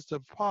 digits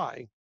of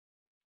pi.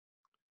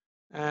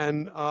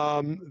 And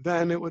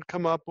then it would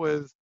come up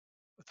with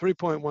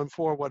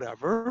 3.14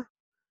 whatever.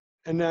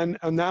 And then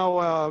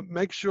now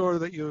make sure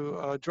that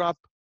you drop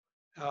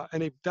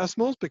any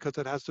decimals because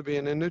it has to be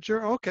an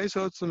integer. Okay,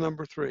 so it's the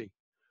number 3.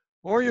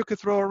 Or you could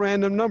throw a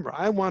random number.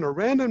 I want a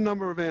random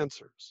number of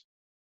answers.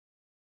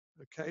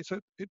 Okay, so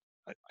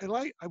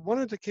I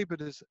wanted to keep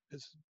it as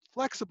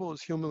flexible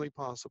as humanly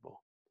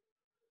possible.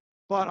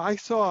 But I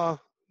saw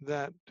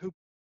that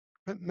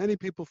many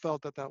people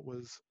felt that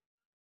was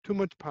too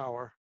much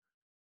power,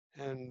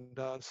 and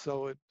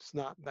so it's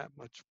not that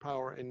much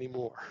power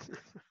anymore.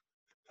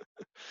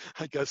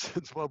 I guess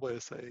it's one way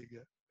of saying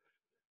it.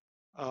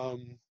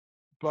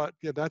 But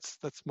yeah, that's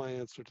my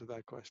answer to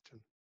that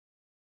question.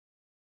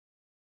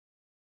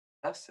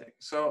 Fantastic.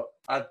 So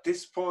at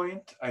this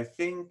point, I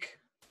think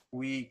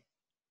we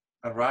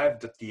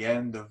arrived at the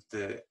end of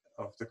the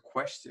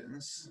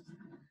questions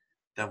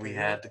that we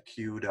had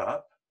queued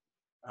up.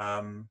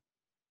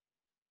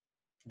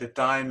 The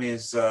time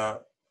is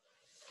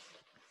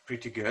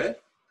pretty good.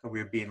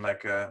 We've been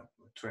like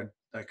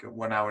like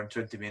 1 hour and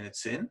 20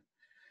 minutes in.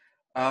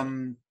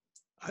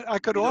 I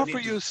could offer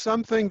you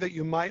something that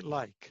you might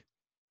like.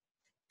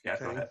 Yeah,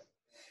 okay? Go ahead.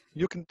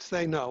 You can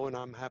say no, and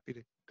I'm happy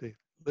to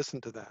listen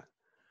to that.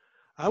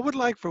 I would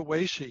like for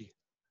Weixi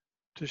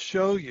to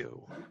show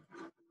you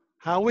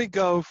how we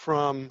go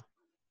from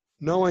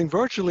knowing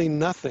virtually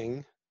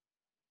nothing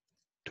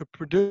to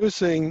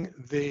producing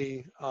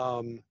the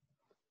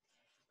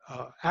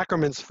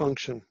Ackerman's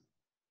function.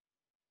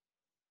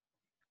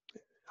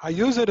 I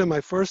use it in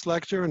my first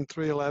lecture in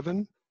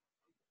 311,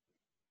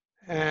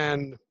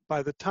 and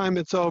by the time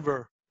it's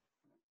over,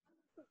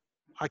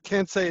 I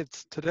can't say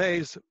it's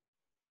today's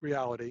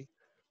reality,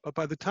 but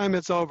by the time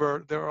it's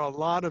over, there are a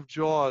lot of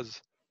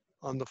jaws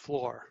on the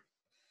floor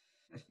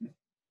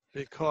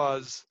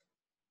because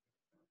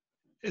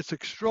it's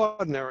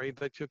extraordinary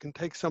that you can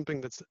take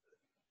something that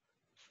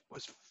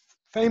was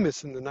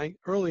famous in the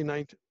early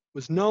 19,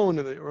 was known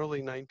in the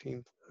early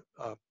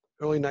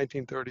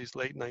 1930s,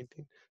 late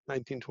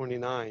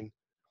 1929,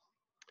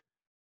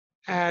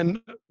 and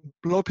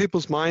blow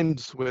people's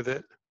minds with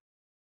it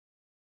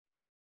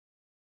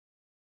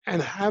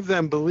and have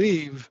them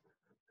believe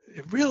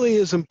it really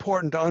is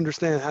important to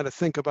understand how to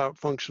think about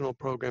functional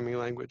programming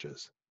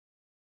languages.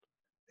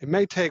 It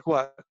may take,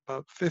 what,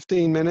 about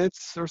 15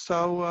 minutes or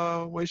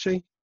so,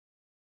 Weixi?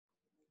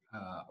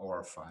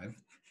 Or 5.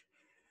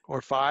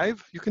 Or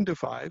 5? You can do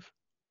 5.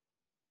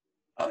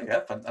 Oh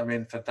yeah, I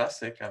mean,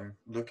 fantastic. I'm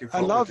looking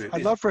forward to it.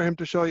 I'd love for him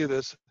to show you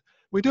this.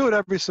 We do it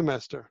every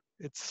semester.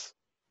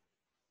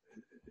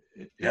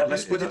 Yeah,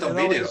 let's put it on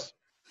video.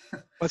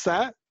 What's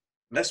that?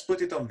 Let's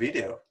put it on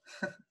video.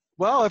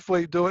 Well, if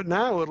we do it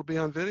now, it'll be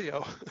on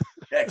video.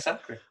 Yeah,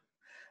 exactly.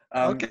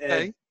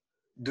 Okay.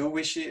 Do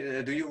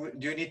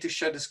you need to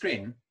share the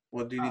screen?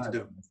 What do you need to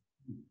do?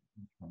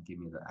 Give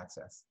me the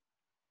access.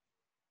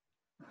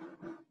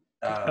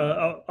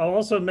 I'll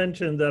also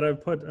mention that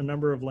I've put a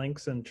number of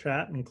links in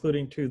chat,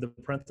 including to the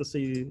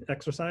parentheses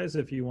exercise,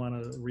 if you want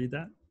to read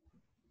that.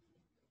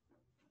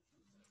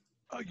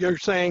 You're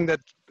saying that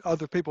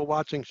other people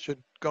watching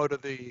should go to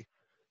the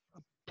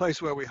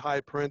place where we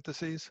hide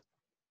parentheses?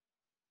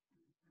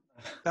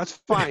 That's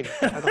fine.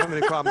 I don't have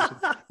any problems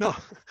with that. No.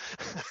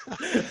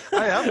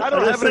 I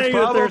don't have any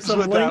problems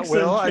with that,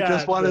 Will. I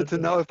just wanted to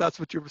know if that's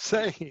what you were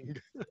saying.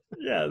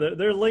 Yeah,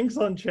 there are links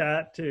on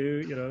chat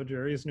to,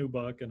 Gerry's new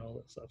book and all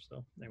that stuff.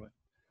 So anyway.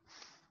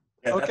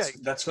 Yeah, okay,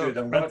 that's good.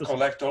 I'm going to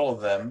collect all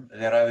of them.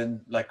 They're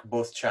in like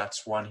both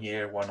chats, one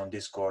here, one on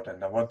Discord,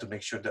 and I want to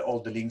make sure that all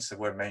the links that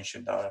were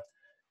mentioned are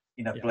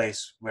in a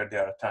place where they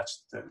are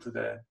attached to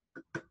the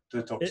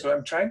talk. So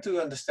I'm trying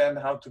to understand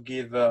how to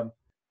give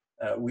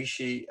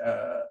Weixi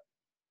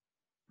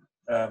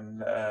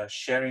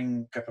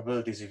sharing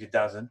capabilities if it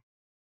doesn't.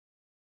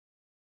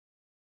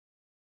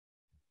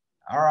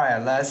 All right,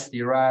 let's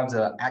derive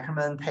the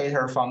Ackerman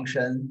Pater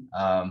function.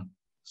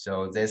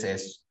 So this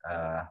is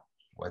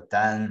what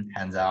Dan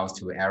hands out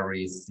to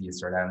every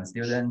C11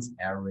 student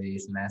every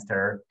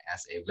semester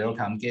as a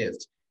welcome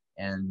gift.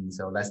 And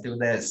so let's do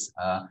this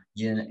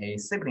in a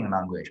sibling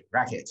language,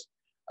 Racket.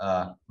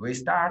 We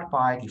start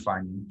by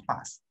defining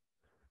plus.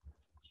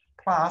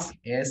 Plus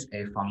is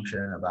a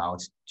function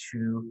about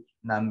 2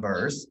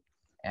 numbers,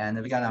 and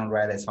we're gonna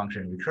write this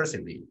function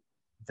recursively.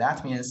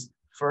 That means,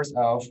 first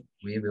off,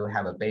 we will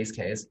have a base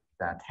case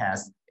that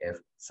tests if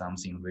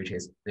something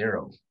reaches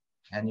 0.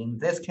 And in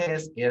this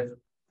case, if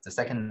the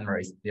second number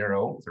is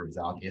 0, the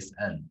result is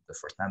n, the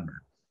first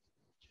number.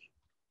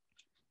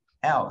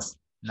 Else,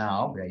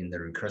 now we're in the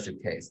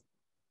recursive case.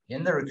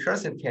 In the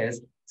recursive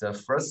case, the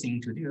first thing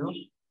to do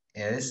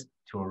is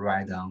to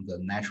write down the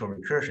natural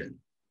recursion.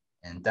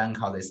 And Dan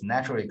calls this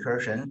natural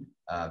recursion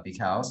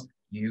because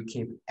you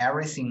keep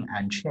everything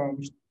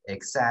unchanged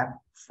except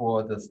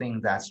for the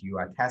thing that you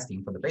are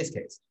testing for the base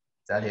case.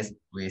 That is,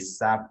 we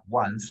sub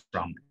 1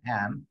 from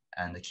m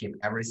and keep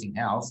everything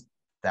else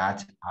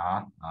that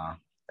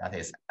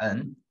is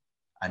n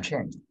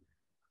unchanged.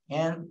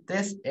 And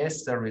this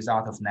is the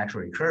result of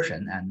natural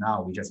recursion. And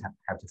now we just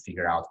have to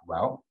figure out,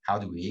 well, how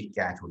do we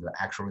get to the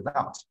actual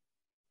result?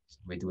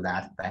 We do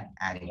that by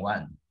adding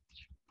 1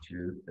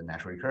 to the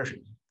natural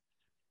recursion.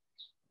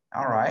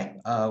 All right,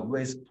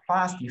 with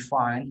plus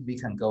defined, we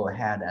can go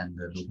ahead and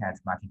look at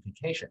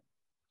multiplication.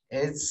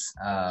 It's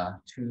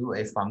to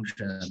a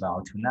function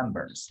about 2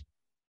 numbers.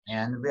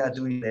 And we are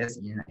doing this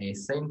in a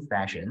same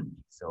fashion.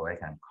 So I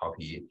can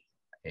copy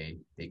a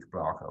big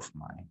block of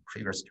my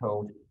previous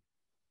code.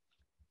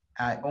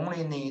 I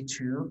only need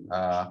to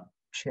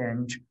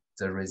change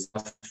the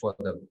result for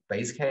the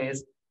base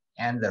case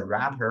and the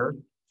wrapper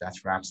that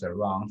wraps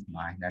around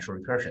my natural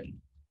recursion.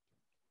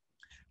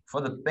 For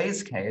the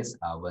base case,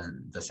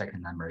 when the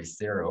second number is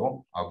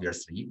 0,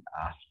 obviously,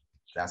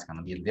 that's going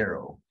to be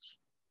 0.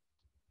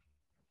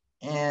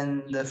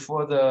 And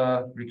for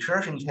the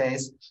recursion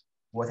case,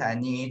 what I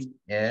need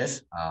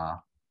is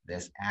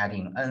this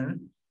adding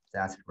n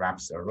that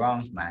wraps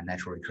around my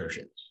natural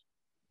recursion.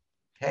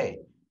 Okay,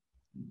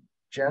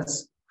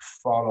 just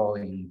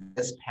following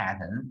this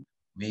pattern,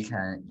 we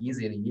can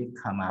easily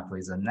come up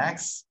with the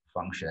next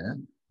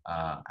function,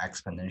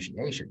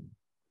 exponentiation.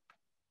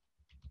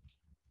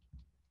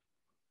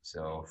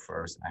 So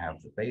first I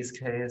have the base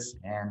case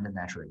and the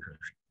natural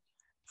recursion.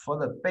 For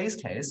the base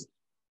case,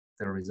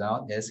 the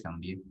result is going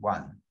to be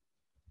 1.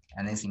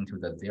 Anything to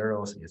the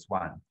zeros is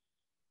 1.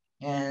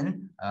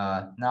 And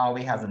now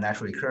we have the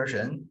natural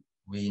recursion.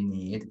 We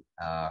need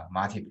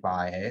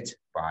multiply it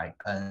by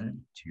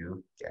n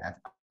to get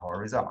our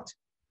result.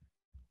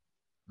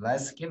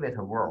 Let's give it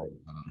a whirl.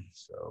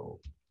 So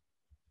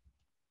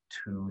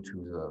 2 to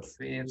the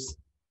 5th,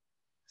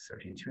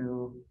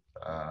 32,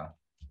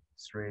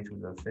 3 to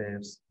the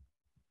 5th.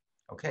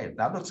 Okay,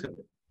 that looks good.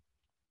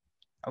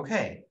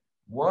 Okay,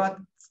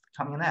 what's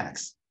coming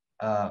next?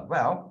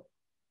 Well,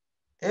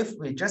 if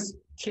we just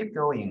keep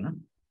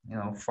going,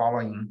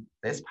 following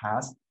this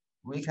path,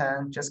 we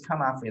can just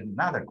come up with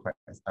another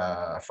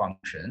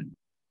function,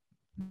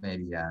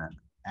 maybe an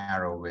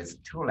arrow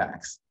with 2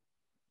 legs,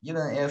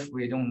 even if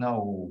we don't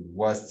know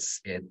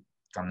what's it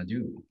gonna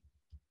do.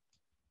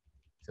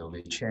 So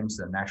we change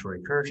the natural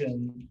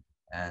recursion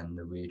and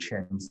we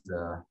change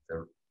the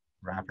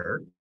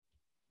wrapper.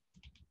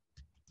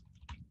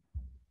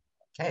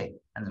 Okay,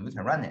 and then we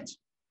can run it.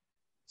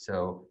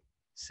 So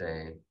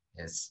say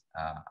it's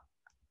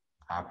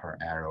upper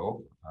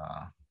arrow,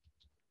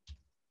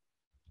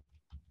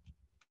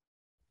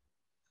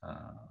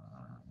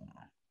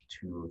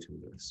 2 to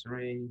the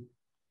 3.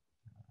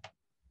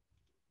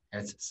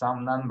 It's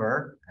some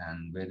number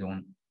and we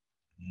don't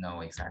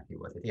know exactly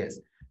what it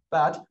is.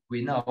 But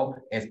we know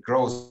it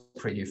grows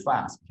pretty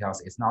fast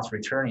because it's not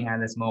returning at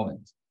this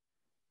moment.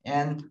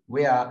 And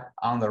we are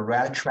on the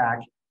right track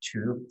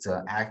to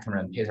the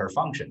Ackerman-Peter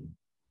function,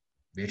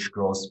 which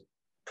grows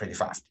pretty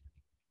fast.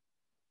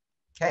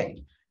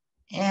 Okay,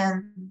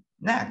 and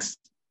next,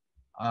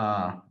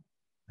 now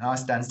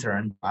it's Dan's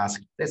turn to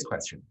ask this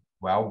question.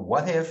 Well,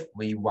 what if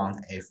we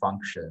want a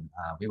function,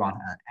 we want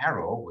an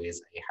arrow with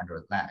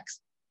 100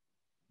 legs?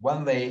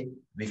 One way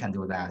we can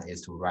do that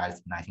is to write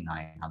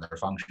 99 other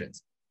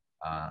functions.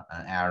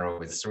 An arrow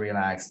with 3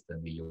 legs,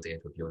 then we use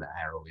it to build an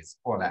arrow with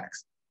 4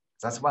 legs.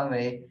 That's one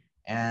way,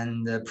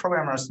 and the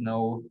programmers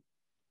know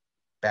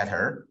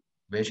better,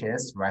 which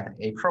is write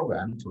a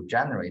program to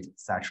generate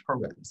such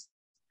programs.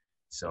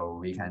 So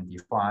we can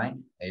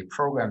define a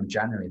program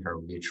generator,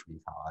 which we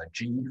call a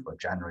G for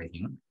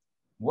generating.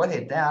 What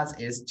it does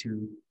is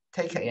to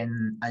take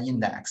in an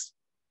index.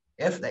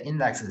 If the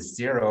index is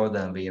 0,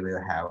 then we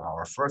will have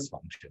our first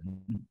function.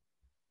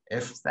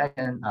 If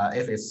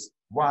it's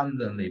 1,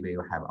 then we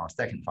will have our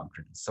second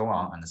function, so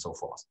on and so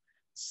forth.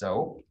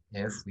 So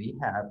if we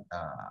have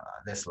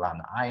this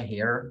lambda I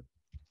here,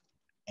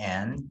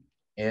 and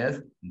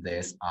if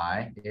this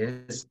I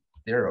is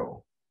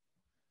 0,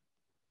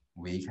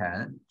 we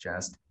can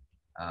just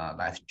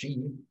let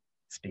G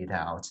spit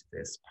out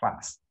this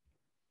plus.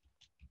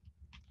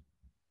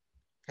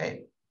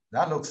 Okay,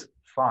 that looks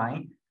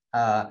fine.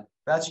 But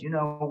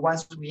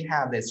once we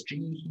have this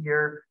G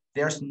here,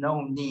 there's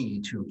no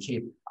need to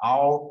keep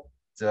all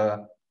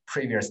the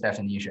previous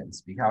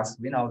definitions because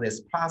we know this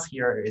plus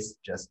here is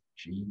just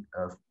G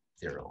of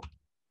 0.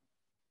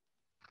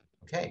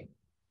 Okay,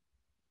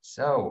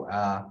 so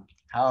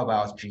how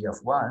about G of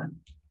 1?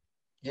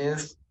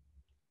 If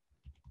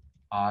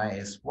I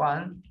is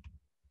 1,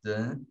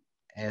 then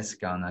it's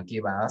gonna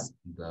give us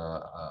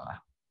the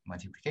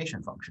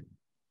multiplication function,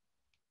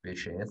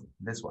 which is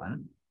this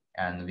one.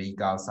 And we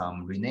got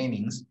some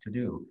renamings to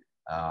do,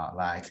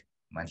 like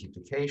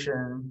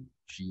multiplication,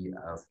 G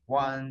of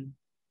 1,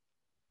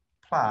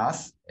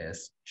 plus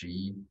is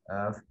G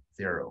of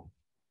 0.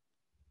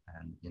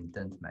 And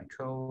indent my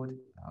code.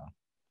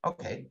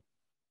 Okay.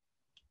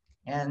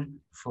 And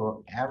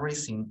for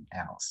everything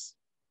else,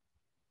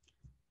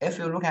 if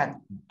you look at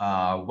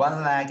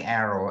 1-leg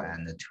arrow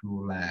and the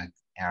 2-leg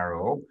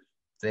arrow,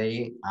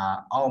 they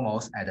are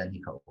almost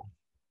identical.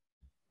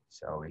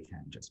 So we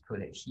can just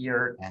put it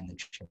here and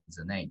change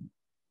the name.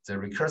 The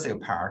recursive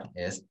part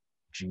is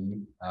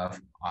G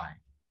of I.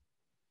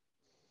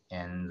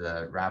 And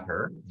the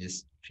wrapper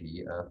is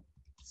G of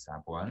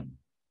sub 1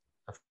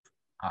 of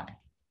I.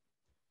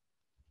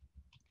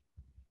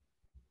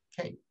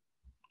 Okay.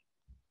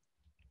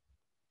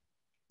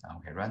 Now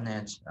we can run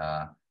it.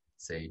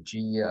 Say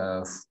G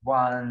of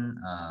 1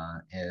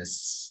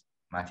 is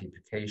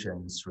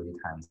multiplication 3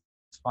 times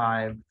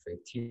 5,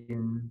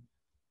 15,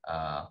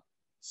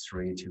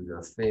 3 to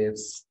the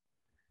 5th.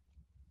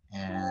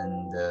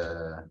 And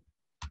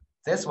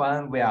this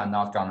one, we are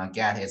not gonna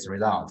get its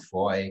result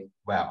for a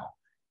while.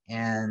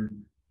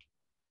 And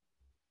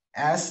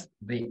as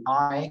the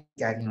I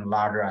getting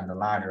larger and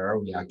larger,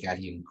 we are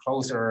getting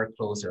closer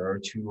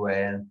to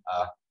a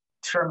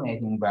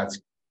terminating but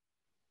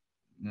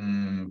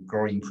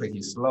growing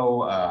pretty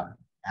slow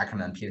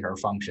Ackerman-Peter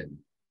function.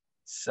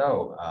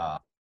 So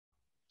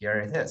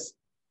here it is.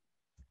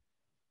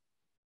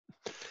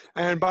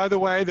 And by the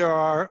way, there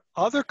are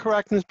other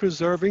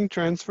correctness-preserving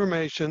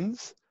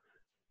transformations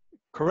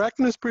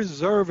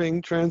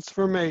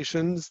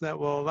that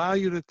will allow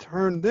you to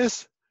turn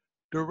this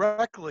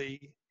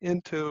directly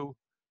into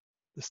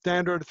the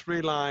standard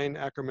 3-line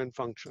Ackerman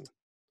function.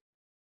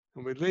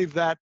 And we leave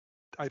that,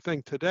 I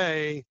think,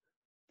 today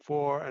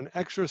for an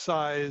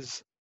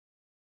exercise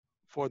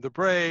for the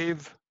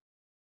brave.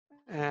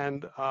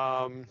 And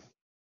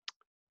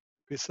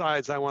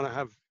besides, I want to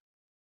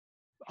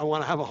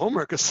have a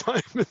homework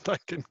assignment I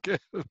can give.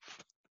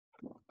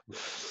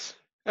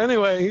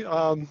 Anyway,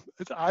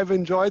 I've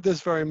enjoyed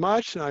this very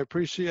much, and I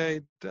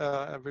appreciate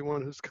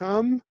everyone who's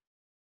come.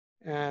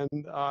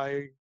 And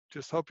I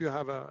just hope you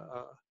have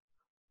a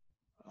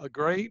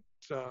great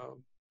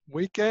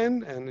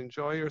weekend and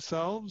enjoy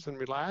yourselves and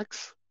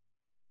relax.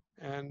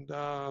 And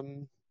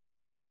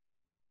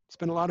it's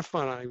been a lot of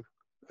fun. I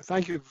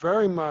thank you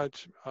very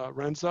much,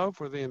 Renzo,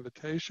 for the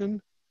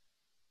invitation.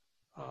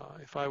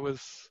 If I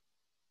was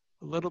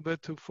a little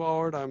bit too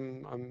forward, I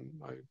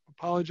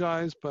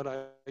apologize, but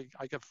I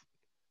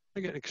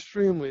get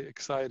extremely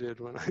excited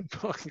when I'm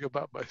talking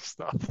about my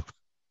stuff.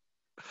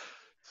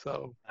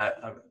 So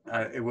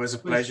it was a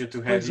pleasure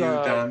to have you,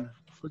 Dan.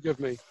 Forgive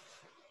me.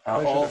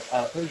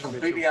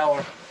 Completely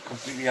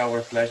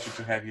our pleasure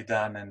to have you,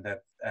 Dan, and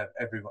that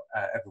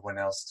everyone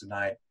else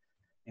tonight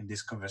in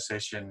this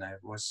conversation. It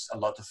was a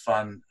lot of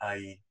fun.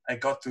 I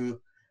got to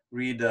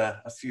read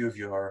a few of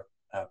your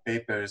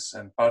papers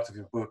and part of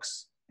your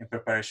books in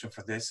preparation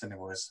for this, and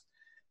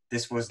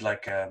this was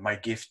like my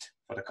gift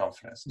for the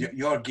conference,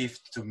 your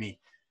gift to me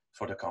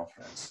for the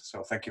conference.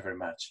 So thank you very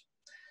much.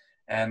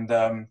 And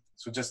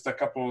so just a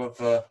couple of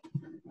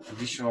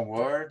additional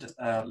words.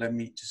 Let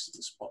me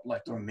just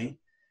spotlight on me.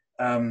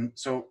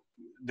 So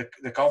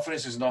the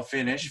conference is not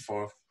finished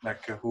for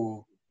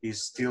who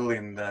is still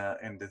in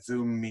the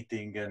Zoom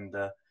meeting and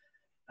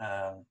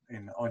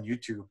on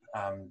YouTube.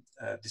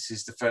 This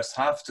is the first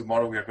half.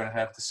 Tomorrow we are going to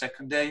have the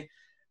second day.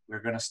 We're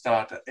going to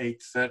start at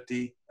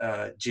 8:30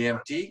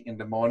 GMT in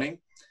the morning.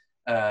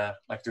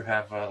 Like to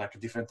have like a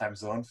different time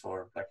zone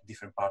for like a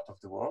different part of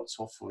the world.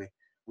 So hopefully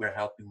we're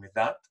helping with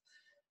that.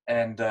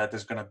 And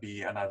there's going to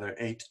be another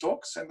 8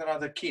 talks and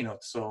another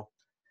keynote. So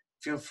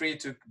feel free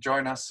to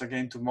join us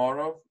again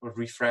tomorrow. We're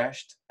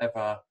refreshed, have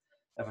a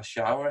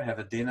shower, have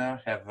a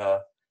dinner, have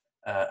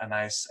a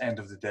nice end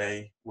of the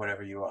day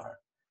wherever you are.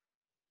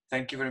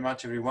 Thank you very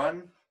much,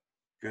 everyone.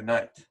 Good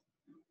night.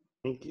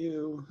 Thank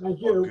you. Thank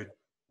you. Good.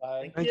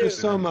 Bye. Thank you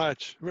so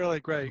much. Really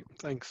great.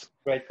 Thanks.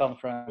 Great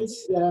conference.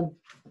 Thanks, Dan.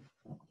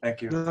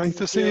 Thank you. Nice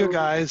to see you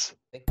guys.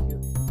 Thank you.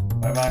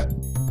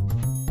 Bye-bye.